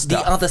other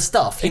stuff. The other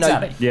stuff. You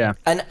exactly. know? Yeah.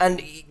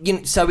 And you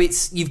know, so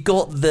you've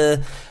got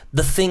the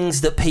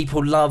things that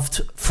people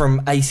loved from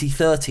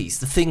AC30s,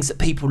 the things that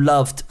people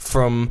loved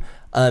from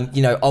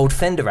you know, old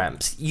Fender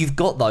amps. You've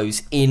got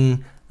those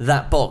in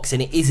that box,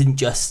 and it isn't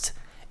just.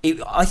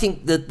 I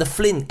think the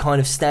Flint kind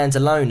of stands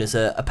alone as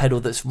a pedal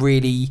that's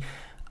really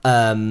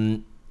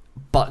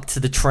bucked to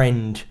the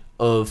trend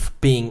of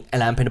being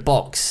an amp in a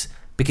box,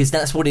 because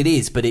that's what it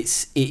is. But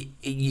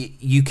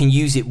you can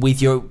use it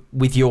with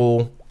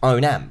your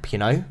own amp, you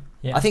know.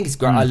 Yeah. I think it's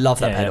great. I love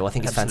that pedal. I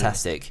think it's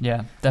fantastic.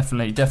 Yeah,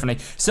 definitely.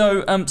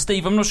 So,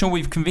 Steve, I'm not sure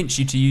we've convinced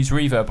you to use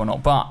reverb or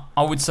not, but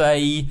I would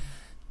say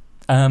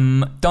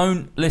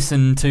don't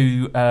listen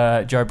to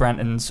Joe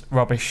Branton's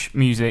rubbish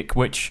music,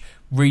 which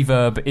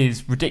reverb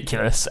is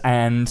ridiculous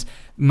and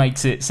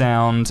makes it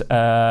sound...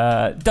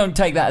 don't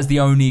take that as the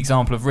only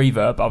example of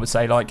reverb, I would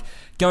say. Like,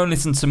 go and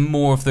listen to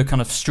more of the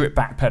kind of stripped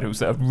back pedals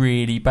that are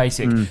really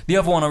basic. The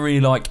other one I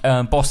really like,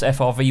 Boss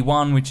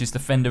FRV1, which is the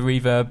Fender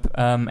reverb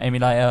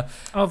emulator.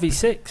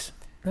 RV6.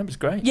 That was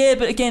great. Yeah,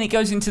 but again, it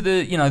goes into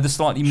the, you know, the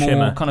slightly more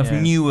Shimmer, kind of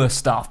newer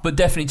stuff. But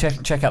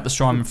definitely check out the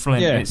Strymon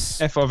Flint. Yeah,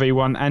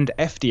 FRV1 and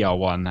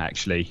FDR1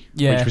 actually,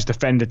 which was the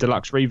Fender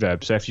Deluxe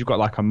reverb. So if you've got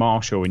like a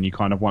Marshall and you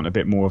kind of want a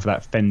bit more of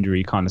that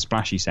Fendery kind of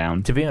splashy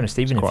sound. To be honest,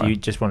 even if you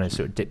just want to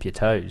sort of dip your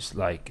toes,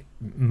 like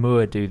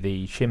Moore do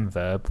the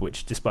Shimverb,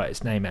 which despite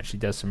its name actually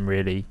does some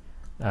really.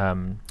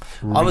 I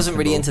wasn't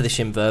really into the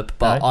Shimverb,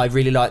 but I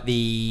really like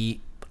the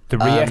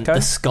Re-Echo?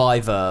 the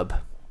Skyverb,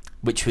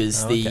 which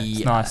was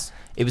it's nice.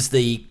 It was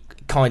the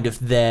kind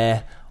of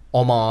their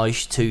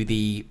homage to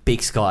the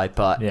Big Sky,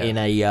 but in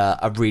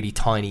a really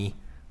tiny,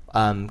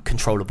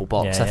 controllable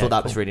box. I thought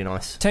that was really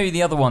nice. Tell you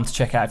the other one to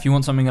check out if you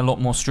want something a lot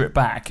more stripped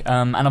back.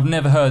 And I've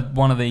never heard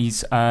one of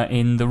these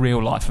in the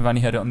real life. I've only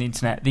heard it on the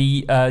internet.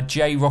 The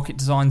J Rocket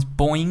Designs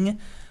Boing,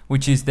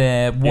 which is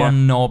their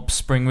one knob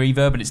spring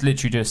reverb, and it's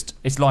literally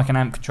it's like an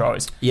amp control.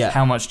 It's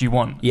how much do you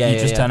want? You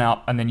just turn it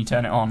up and then you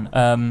turn it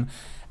on.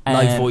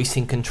 No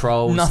voicing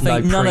controls,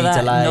 nothing, no pre-delay, none of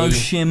that, no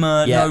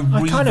shimmer, no reverb.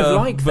 I kind of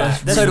like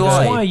that. So do I.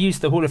 That's why I used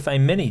the Hall of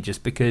Fame Mini,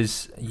 just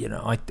because, you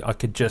know, I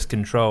could just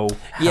control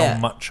how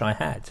much I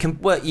had.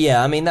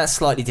 I mean, that's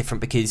slightly different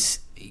because,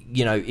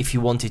 you know, if you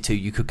wanted to,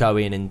 you could go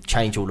in and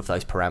change all of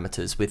those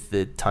parameters with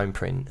the tone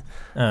print.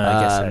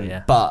 I guess so,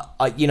 yeah. But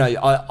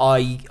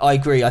I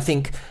agree. I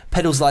think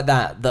pedals like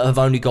that have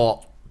only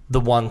got the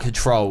one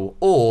control,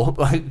 or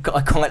I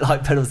quite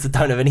like pedals that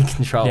don't have any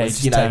controls. Yeah, you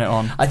just turn it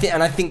on. I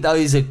think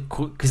those are,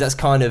 because that's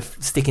kind of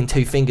sticking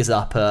two fingers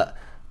up at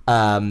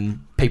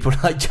people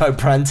like Joe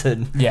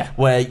Branton, Yeah.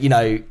 where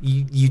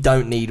you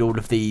don't need all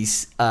of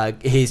these.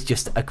 Here's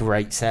just a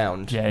great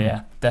sound.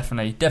 Yeah,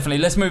 definitely.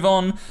 Let's move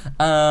on.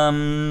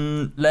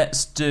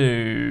 Let's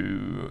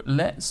do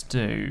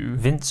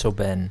Vince or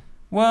Ben.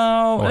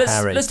 Well, Or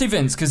Harry. let's do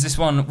Vince, because this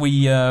one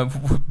we've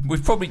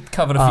probably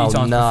covered a few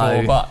times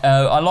before, but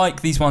I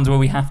like these ones where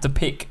we have to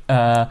pick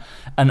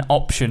an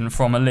option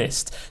from a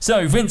list.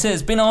 So Vince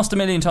has been asked a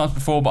million times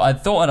before, but I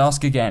thought I'd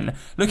ask again.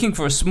 Looking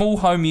for a small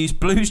home use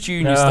Blues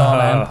Junior style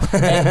amp.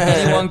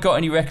 Anyone got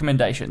any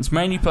recommendations?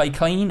 Mainly play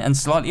clean and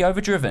slightly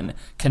overdriven.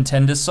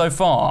 Contenders so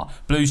far: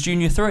 Blues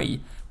Junior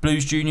 3,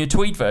 Blues Junior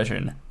Tweed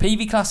version,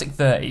 PV Classic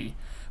 30,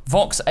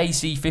 Vox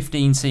AC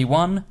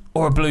 15C1,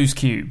 or a Blues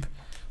Cube.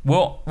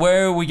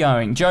 Where are we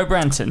going? Joe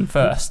Branton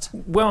first.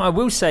 Well, I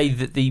will say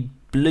that the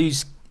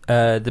Blues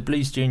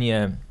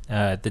Junior,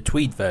 the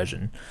Tweed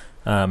version,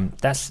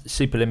 that's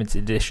super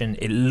limited edition.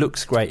 It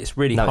looks great. It's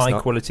really high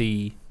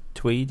quality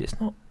Tweed. It's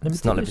not limited.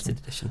 It's not limited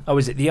edition. Oh,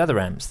 is it the other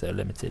amps that are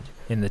limited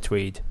in the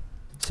Tweed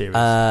series?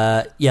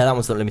 Yeah, that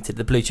one's not limited.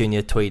 The Blue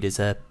Junior Tweed is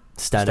a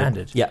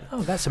standard. Yeah.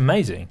 Oh, that's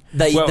amazing. In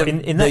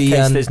that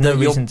case, there's no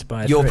reason to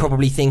buy a You're 3.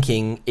 probably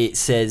thinking it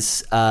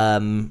says I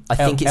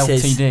think it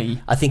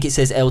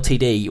says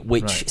LTD,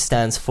 which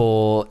stands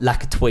for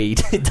lack of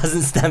tweed. It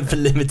doesn't stand for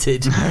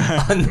limited.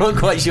 I'm not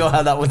quite sure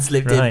how that one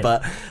slipped in,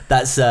 but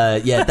that's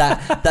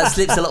that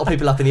slips a lot of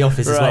people up in the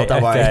office as well.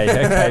 Don't worry.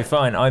 Okay,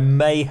 fine. I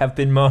may have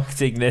been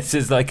marketing this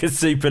as like a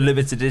super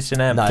limited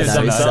edition amp.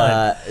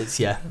 It's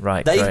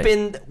right. They've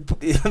been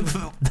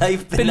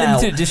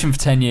limited edition for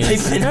 10 years.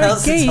 They've been out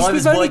since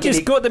we've only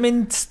just got them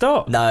in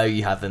stock. No,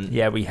 you haven't.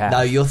 Yeah, we have.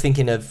 No, you're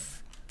thinking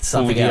of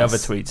something all the else.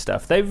 other Tweed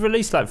stuff. They've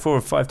released like 4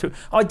 or 5 Tweed.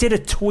 I did a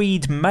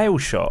Tweed mail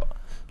shot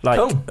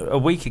a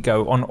week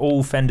ago on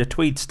all Fender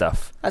Tweed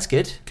stuff. That's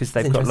good. Because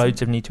they've got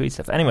loads of new Tweed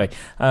stuff. Anyway,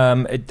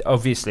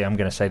 obviously I'm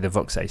going to say the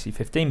Vox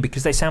AC15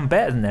 because they sound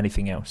better than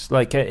anything else.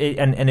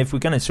 And if we're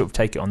going to sort of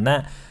take it on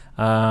that,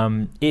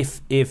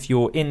 if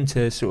you're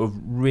into sort of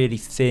really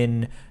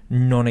thin,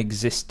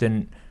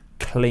 non-existent,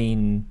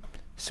 clean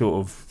sort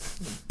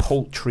of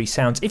paltry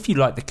sounds, if you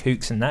like the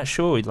Kooks and that,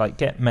 sure, like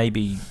get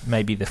maybe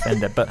the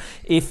Fender. But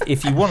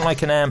if you want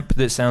like an amp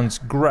that sounds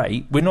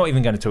great, we're not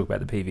even going to talk about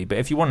the PV, but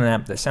if you want an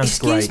amp that sounds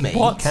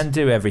can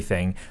do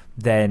everything,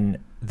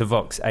 then the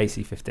Vox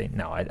AC15.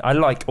 No, I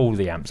like all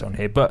the amps on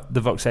here, but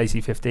the Vox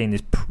AC15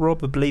 is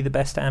probably the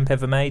best amp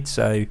ever made,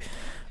 so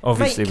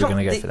obviously we're going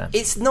to go for that.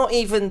 It's not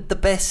even the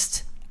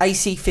best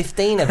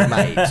AC15 ever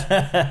made,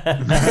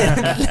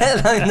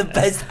 let alone the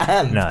best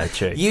amp. No,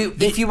 true.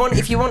 If you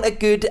want a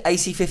good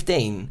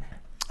AC15,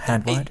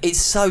 hand wide,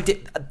 it's so.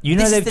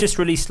 They've just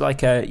released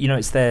like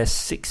it's their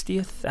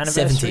 60th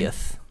anniversary.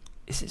 70th.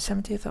 Is it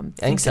 70th?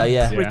 I think so.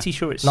 Yeah, pretty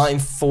sure it's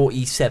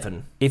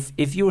 1947.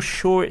 If you're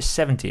sure it's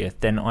 70th,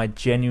 then I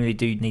genuinely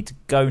do need to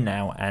go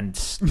now and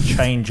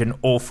change an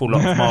awful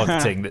lot of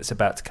marketing that's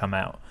about to come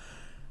out.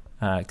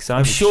 Because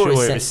I'm sure it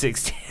was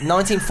 60.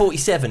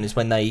 1947 is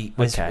when they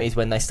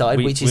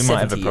started, which is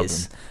 70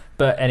 years.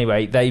 But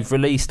anyway, they've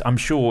released. I'm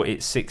sure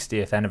it's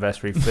 60th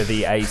anniversary for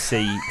the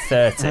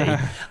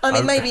AC30. I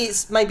mean,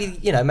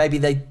 maybe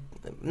they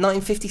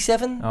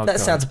 1957. That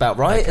sounds about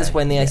right. As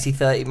when the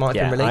AC30 might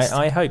have been released.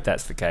 I hope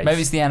that's the case. Maybe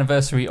it's the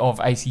anniversary of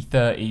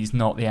AC30s,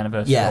 not the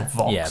anniversary of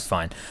Vox. Yeah,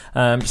 fine.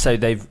 So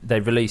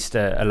they've released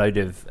a load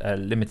of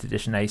limited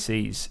edition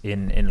ACs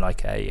in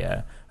like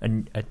a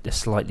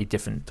slightly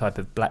different type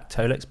of black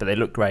Tolex, but they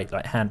look great,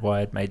 like hand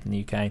wired, made in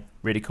the UK.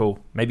 Really cool.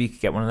 Maybe you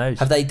could get one of those.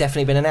 Have they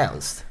definitely been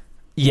announced?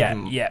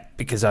 Yeah,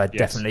 because I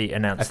definitely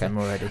announced them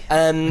already.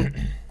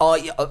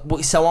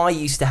 So I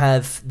used to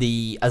have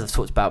as I've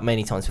talked about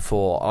many times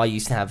before, I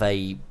used to have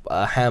a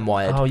hand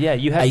wired. Oh yeah,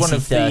 you had AC30. one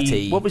of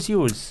the. What was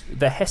yours?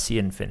 The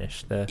Hessian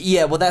finish.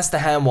 Yeah, well, that's the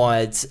hand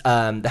wired.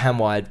 The hand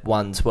wired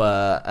ones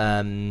were.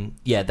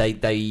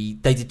 They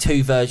did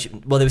 2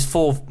 versions. Well, there was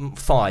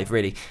 5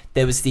 really.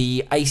 There was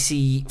the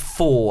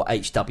AC4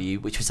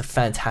 HW, which was a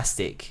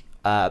fantastic,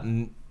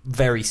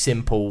 very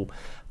simple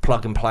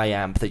plug and play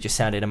amp that just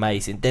sounded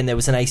amazing. Then there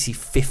was an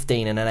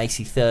AC15 and an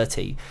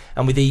AC30,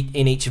 and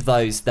in each of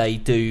those they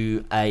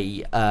do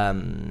a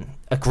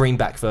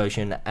greenback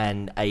version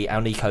and a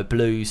Alnico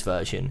Blues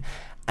version,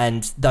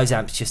 and those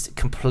amps just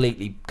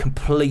completely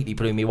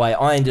blew me away.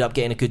 I ended up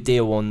getting a good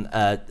deal on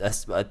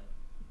a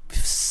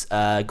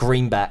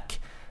greenback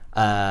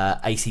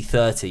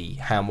AC30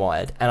 hand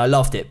wired, and I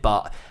loved it,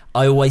 but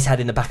I always had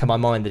in the back of my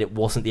mind that it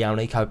wasn't the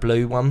Alnico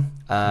Blue one.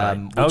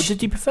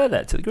 Did you prefer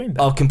that to the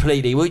greenback? Oh,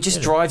 completely. Well, it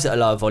just drives at a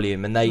lower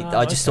volume, and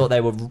I just thought they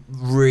were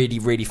really,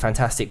 really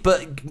fantastic.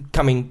 But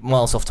coming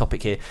miles off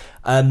topic here,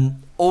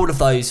 all of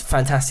those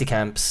fantastic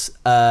amps.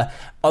 I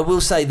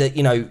will say that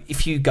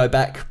if you go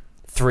back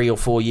 3 or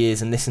 4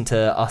 years and listen to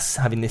us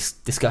having this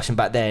discussion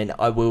back then,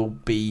 I will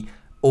be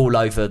all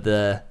over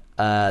the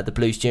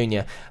Blues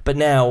Junior. But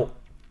now,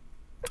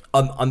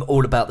 I'm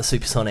all about the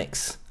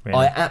Supersonics. Really?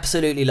 I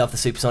absolutely love the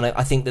Supersonic.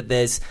 I think that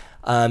there's,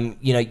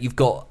 you've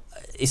got,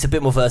 it's a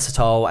bit more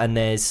versatile, and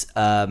there's,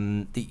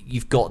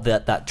 you've got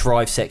that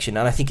drive section,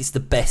 and I think it's the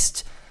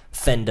best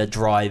Fender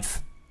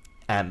drive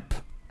amp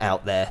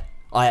out there.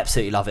 I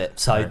absolutely love it.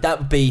 So that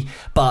would be,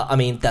 but I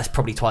mean, that's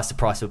probably twice the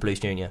price of a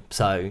Blues Junior.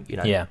 So,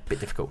 a bit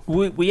difficult.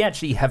 We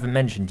actually haven't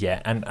mentioned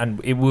yet,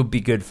 and it would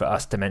be good for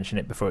us to mention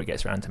it before it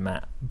gets around to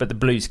Matt, but the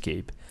Blues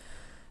Cube.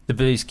 The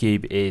Blues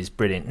Cube is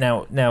brilliant.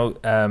 Now,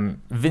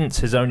 Vince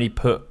has only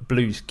put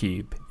Blues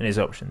Cube in his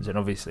options, and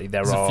obviously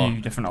there are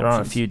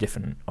a few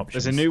different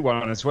options. There's a new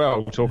one as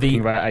well, talking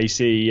about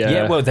AC.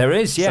 There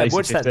is. Yeah, AC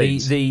what's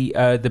 15s.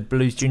 that? The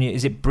Blues Junior.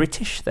 Is it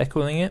British? They're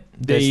calling it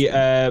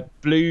the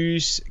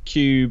Blues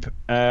Cube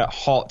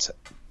Hot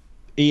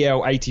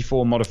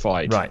EL84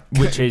 modified, right?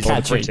 Which is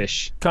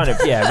British, kind of,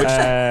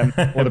 yeah.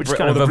 Or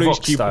the Blues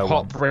Cube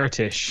Hot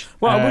British.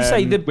 Well, I would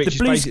say the Blues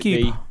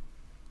basically... Cube.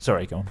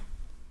 Sorry, go on.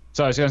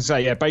 So I was going to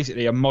say,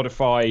 basically a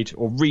modified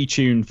or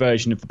retuned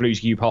version of the Blues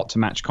Cube Hot to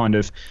match kind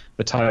of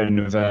the tone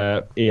of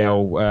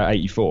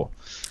EL84.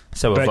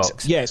 So a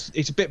Vox. Yes,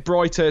 it's a bit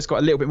brighter. It's got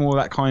a little bit more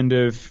of that kind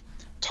of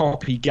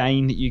toppy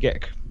gain that you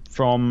get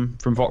from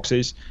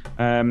Voxes.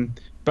 But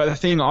the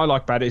thing that I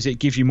like about it is it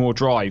gives you more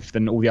drive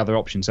than all the other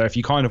options. So if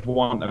you kind of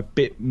want a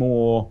bit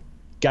more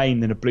gain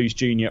than a Blues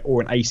Junior or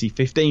an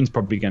AC15 is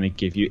probably going to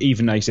give you,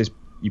 even though he says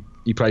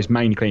he plays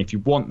mainly clean. If you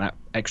want that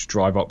extra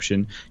drive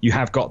option, you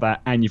have got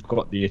that, and you've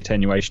got the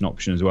attenuation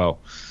option as well.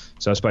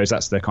 So I suppose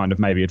that's the kind of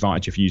maybe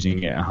advantage of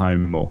using it at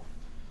home more.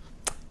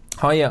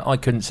 I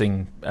couldn't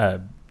sing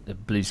the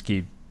Blues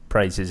Cube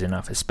praises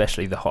enough,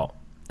 especially the Hot.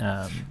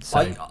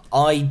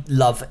 I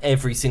love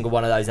every single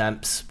one of those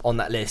amps on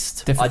that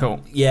list.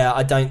 Difficult.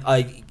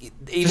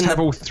 Even have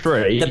all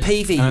three. The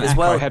PV as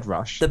well. Head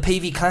rush. The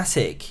PV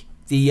Classic,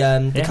 the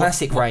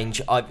Classic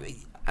range. I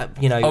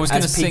was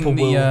going to sing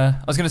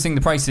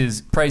the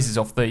praises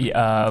off the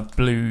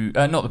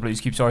not the Blues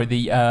Cube, sorry,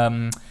 the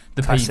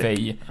Classic.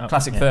 PV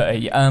Classic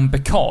 30,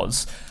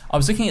 because I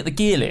was looking at the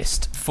gear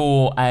list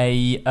for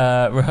a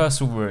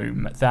rehearsal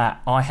room that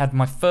I had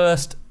my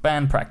first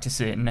band practice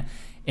in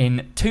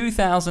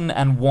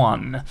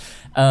 2001,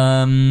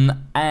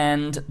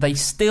 and they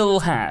still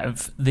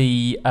have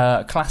the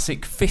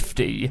Classic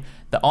 50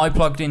 that I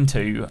plugged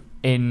into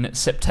in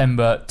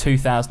September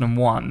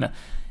 2001.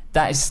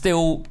 That is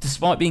still,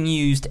 despite being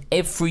used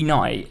every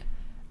night.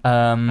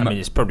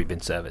 It's probably been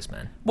serviced,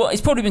 man. Well,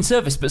 it's probably been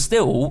serviced, but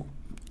still,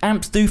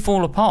 amps do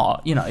fall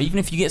apart. Even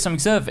if you get something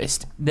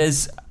serviced,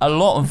 there's a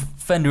lot of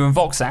Fender and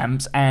Vox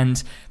amps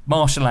and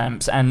Marshall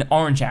amps and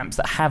Orange amps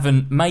that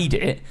haven't made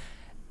it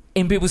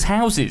in people's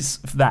houses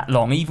for that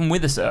long, even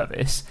with a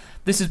service.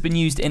 This has been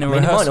used in a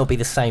rehearsal. It might not be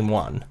the same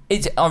one.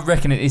 I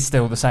reckon it is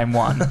still the same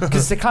one,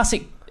 because the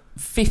Classic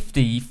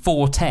 50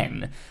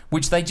 410,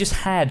 which they just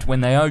had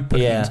when they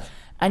opened. Yeah.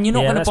 And you're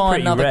not going to buy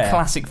another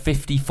Classic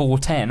 50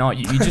 410, are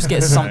you? You just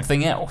get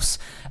something else.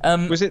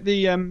 Was it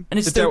the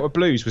Delta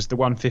Blues was the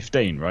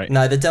 115, right?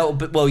 No, the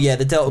Delta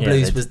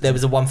Blues there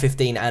was a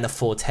 115 and a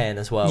 410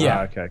 as well.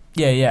 Yeah, okay.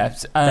 Yeah.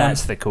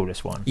 That's the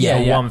coolest one. Yeah.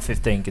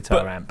 115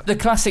 guitar amp. The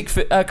Classic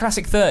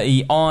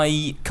 30,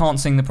 I can't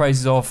sing the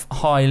praises of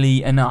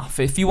highly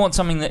enough. If you want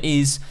something that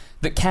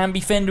can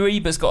be Fender-y,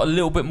 but it's got a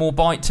little bit more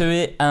bite to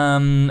it,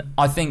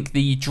 I think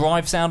the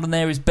drive sound on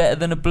there is better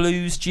than a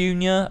Blues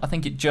Junior. I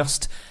think it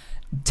just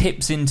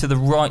tips into the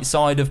right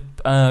side of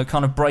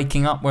kind of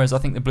breaking up, whereas I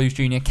think the Blues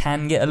Junior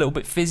can get a little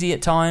bit fizzy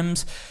at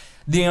times.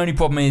 The only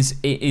problem is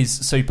it is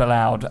super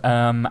loud,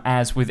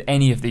 as with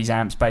any of these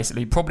amps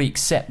basically, probably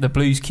except the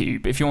Blues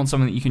Cube. If you want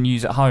something that you can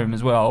use at home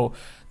as well,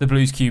 the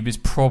Blues Cube is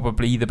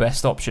probably the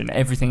best option.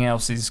 Everything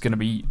else is going to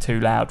be too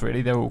loud,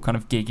 really. They're all kind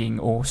of gigging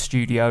or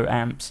studio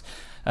amps.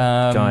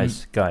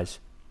 Guys,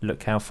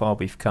 look how far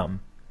we've come.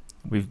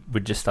 We're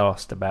just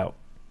asked about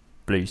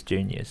Blues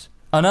Juniors.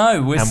 I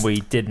know, and we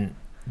didn't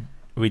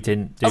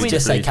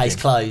just say case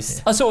closed.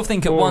 Yeah. I sort of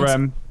think at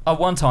one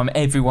time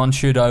everyone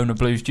should own a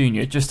Blues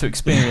Junior just to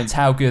experience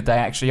how good they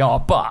actually are.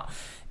 But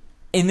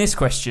in this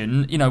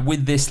question,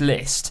 with this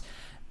list,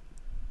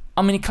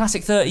 a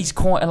Classic 30 is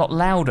quite a lot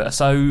louder.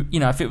 So,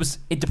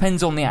 it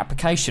depends on the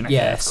application, I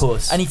guess. Of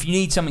course. And if you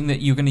need something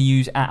that you're going to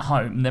use at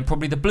home, then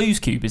probably the Blues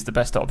Cube is the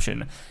best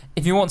option.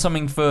 If you want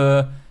something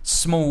for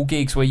small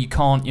gigs where you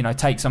can't,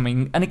 take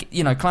something,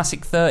 and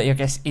Classic 30, I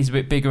guess, is a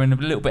bit bigger and a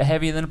little bit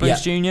heavier than a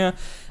Blues Junior.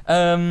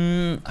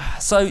 So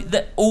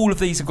all of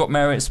these have got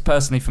merits.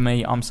 Personally, for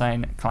me, I'm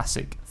saying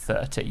Classic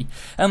 30.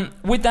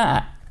 With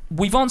that,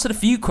 we've answered a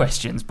few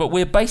questions, but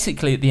we're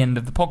basically at the end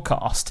of the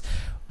podcast.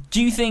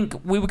 Do you think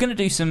we were going to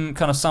do some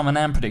kind of summer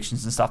NAMM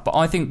predictions and stuff, but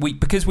I think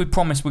because we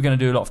promised we're going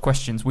to do a lot of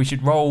questions, we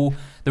should roll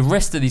the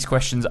rest of these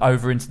questions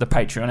over into the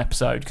Patreon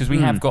episode, because we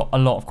have got a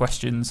lot of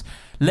questions.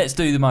 Let's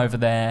do them over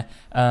there.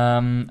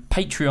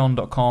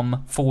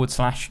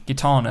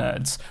 Patreon.com/Guitar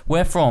Nerds.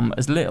 We're from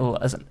as little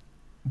as...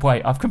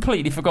 Wait, I've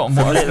completely forgotten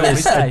what I was going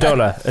to say.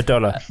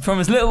 $1. From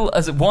as little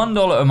as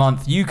 $1 a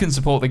month, you can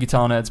support the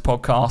Guitar Nerds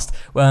podcast.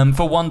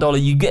 For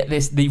 $1, you get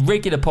the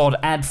regular pod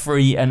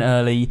ad-free and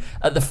early.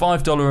 At the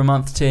 $5 a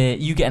month tier,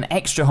 you get an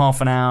extra half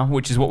an hour,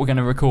 which is what we're going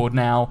to record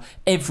now,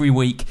 every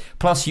week.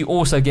 Plus, you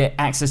also get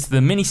access to the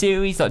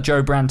mini-series like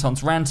Joe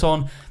Branton's Rant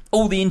On,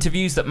 all the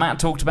interviews that Matt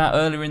talked about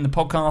earlier in the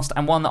podcast,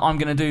 and one that I'm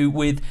going to do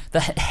with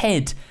the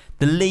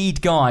the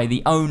lead guy,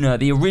 the owner,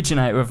 the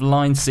originator of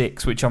Line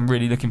 6, which I'm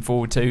really looking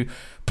forward to.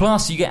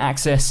 Plus, you get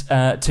access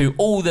to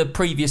all the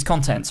previous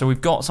content. So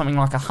we've got something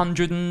like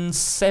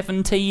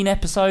 117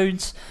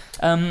 episodes.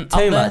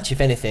 Too much, if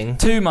anything.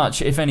 Too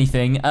much, if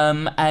anything.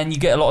 And you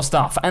get a lot of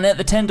stuff. And at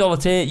the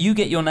 $10 tier, you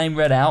get your name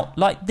read out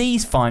like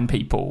these fine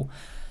people.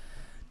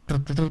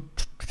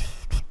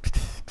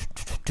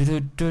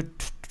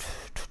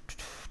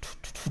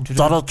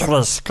 Jerry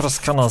Chris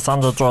Connors,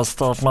 Andy Joy,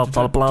 Steve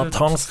Metal, Blair,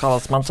 Tom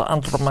Scholars, Mancha,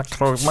 Andrew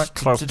Macro,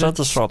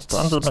 J.D. Short,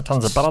 Andy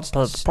McKenzie, Brad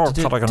Pitt, Paul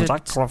Corrigan,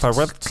 Jack Crawford,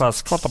 Will Class,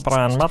 Scott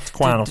O'Brien, Matt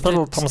Quinn,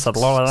 Phil Thompson,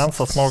 Laurie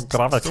Ansis, More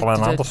Gravy,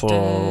 Colin Anderson.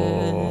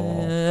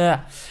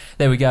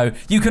 There we go.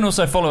 You can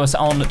also follow us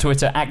on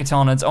Twitter at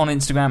Guitar Nerds, on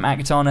Instagram at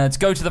Guitar Nerds.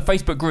 Go to the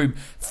Facebook group,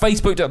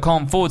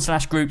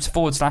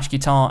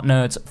 facebook.com/groups/Guitar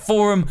Nerds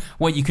forum,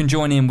 where you can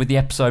join in with the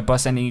episode by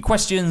sending your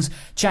questions,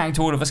 chatting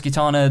to all of us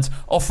Guitar Nerds,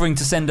 offering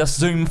to send us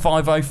Zoom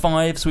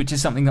 505s, which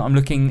is something that I'm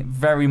looking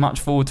very much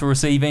forward to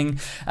receiving.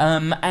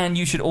 And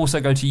you should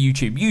also go to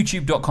YouTube,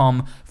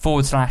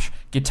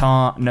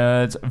 youtube.com/Guitar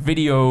Nerds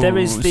videos. There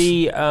is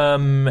the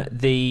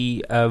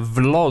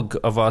vlog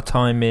of our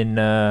time in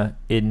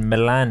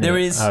Milan. There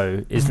is.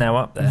 Is now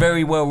up there.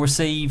 Very well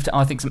received.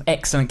 I think some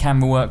excellent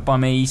camera work by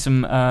me,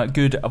 some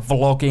good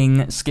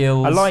vlogging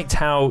skills. I liked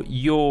how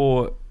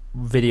your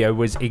video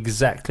was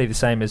exactly the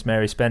same as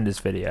Mary Spender's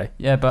video.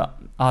 Yeah, but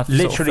I've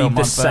literally sort of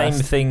the same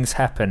things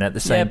happen at the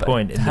same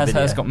point in the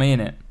video. Has got me in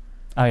it.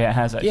 Oh yeah, it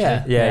has actually.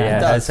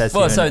 Yeah.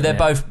 Well, so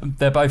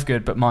they're both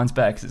good, but mine's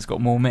better because it's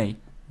got more me.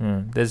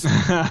 There's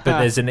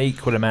an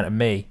equal amount of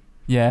me.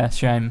 Yeah,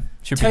 shame.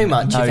 Too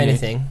much, if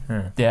anything.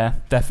 Yeah,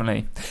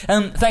 definitely.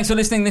 Thanks for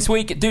listening this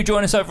week. Do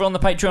join us over on the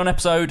Patreon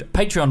episode,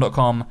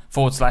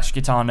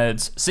 patreon.com/Guitar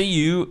Nerds. See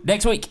you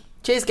next week.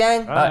 Cheers,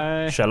 gang.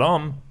 Bye.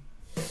 Shalom.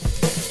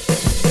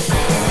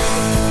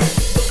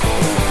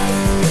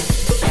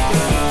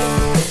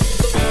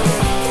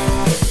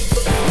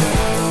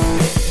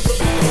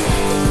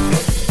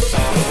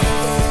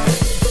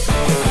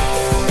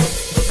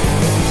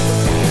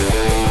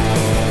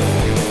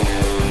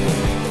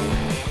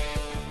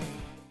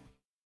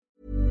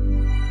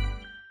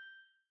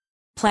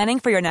 Planning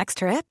for your next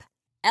trip?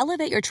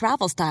 Elevate your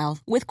travel style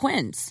with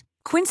Quince.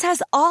 Quince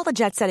has all the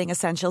jet-setting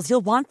essentials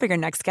you'll want for your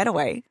next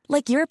getaway,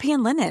 like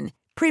European linen,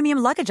 premium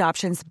luggage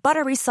options,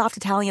 buttery soft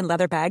Italian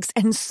leather bags,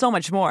 and so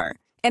much more.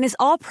 And is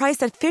all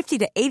priced at 50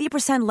 to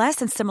 80% less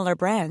than similar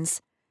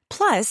brands.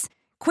 Plus,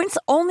 Quince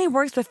only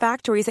works with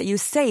factories that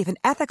use safe and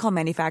ethical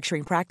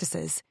manufacturing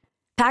practices.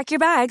 Pack your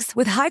bags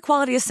with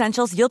high-quality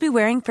essentials you'll be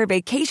wearing for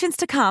vacations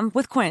to come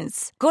with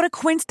Quince. Go to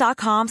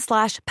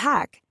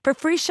quince.com/pack for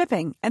free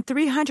shipping and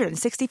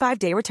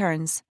 365-day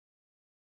returns.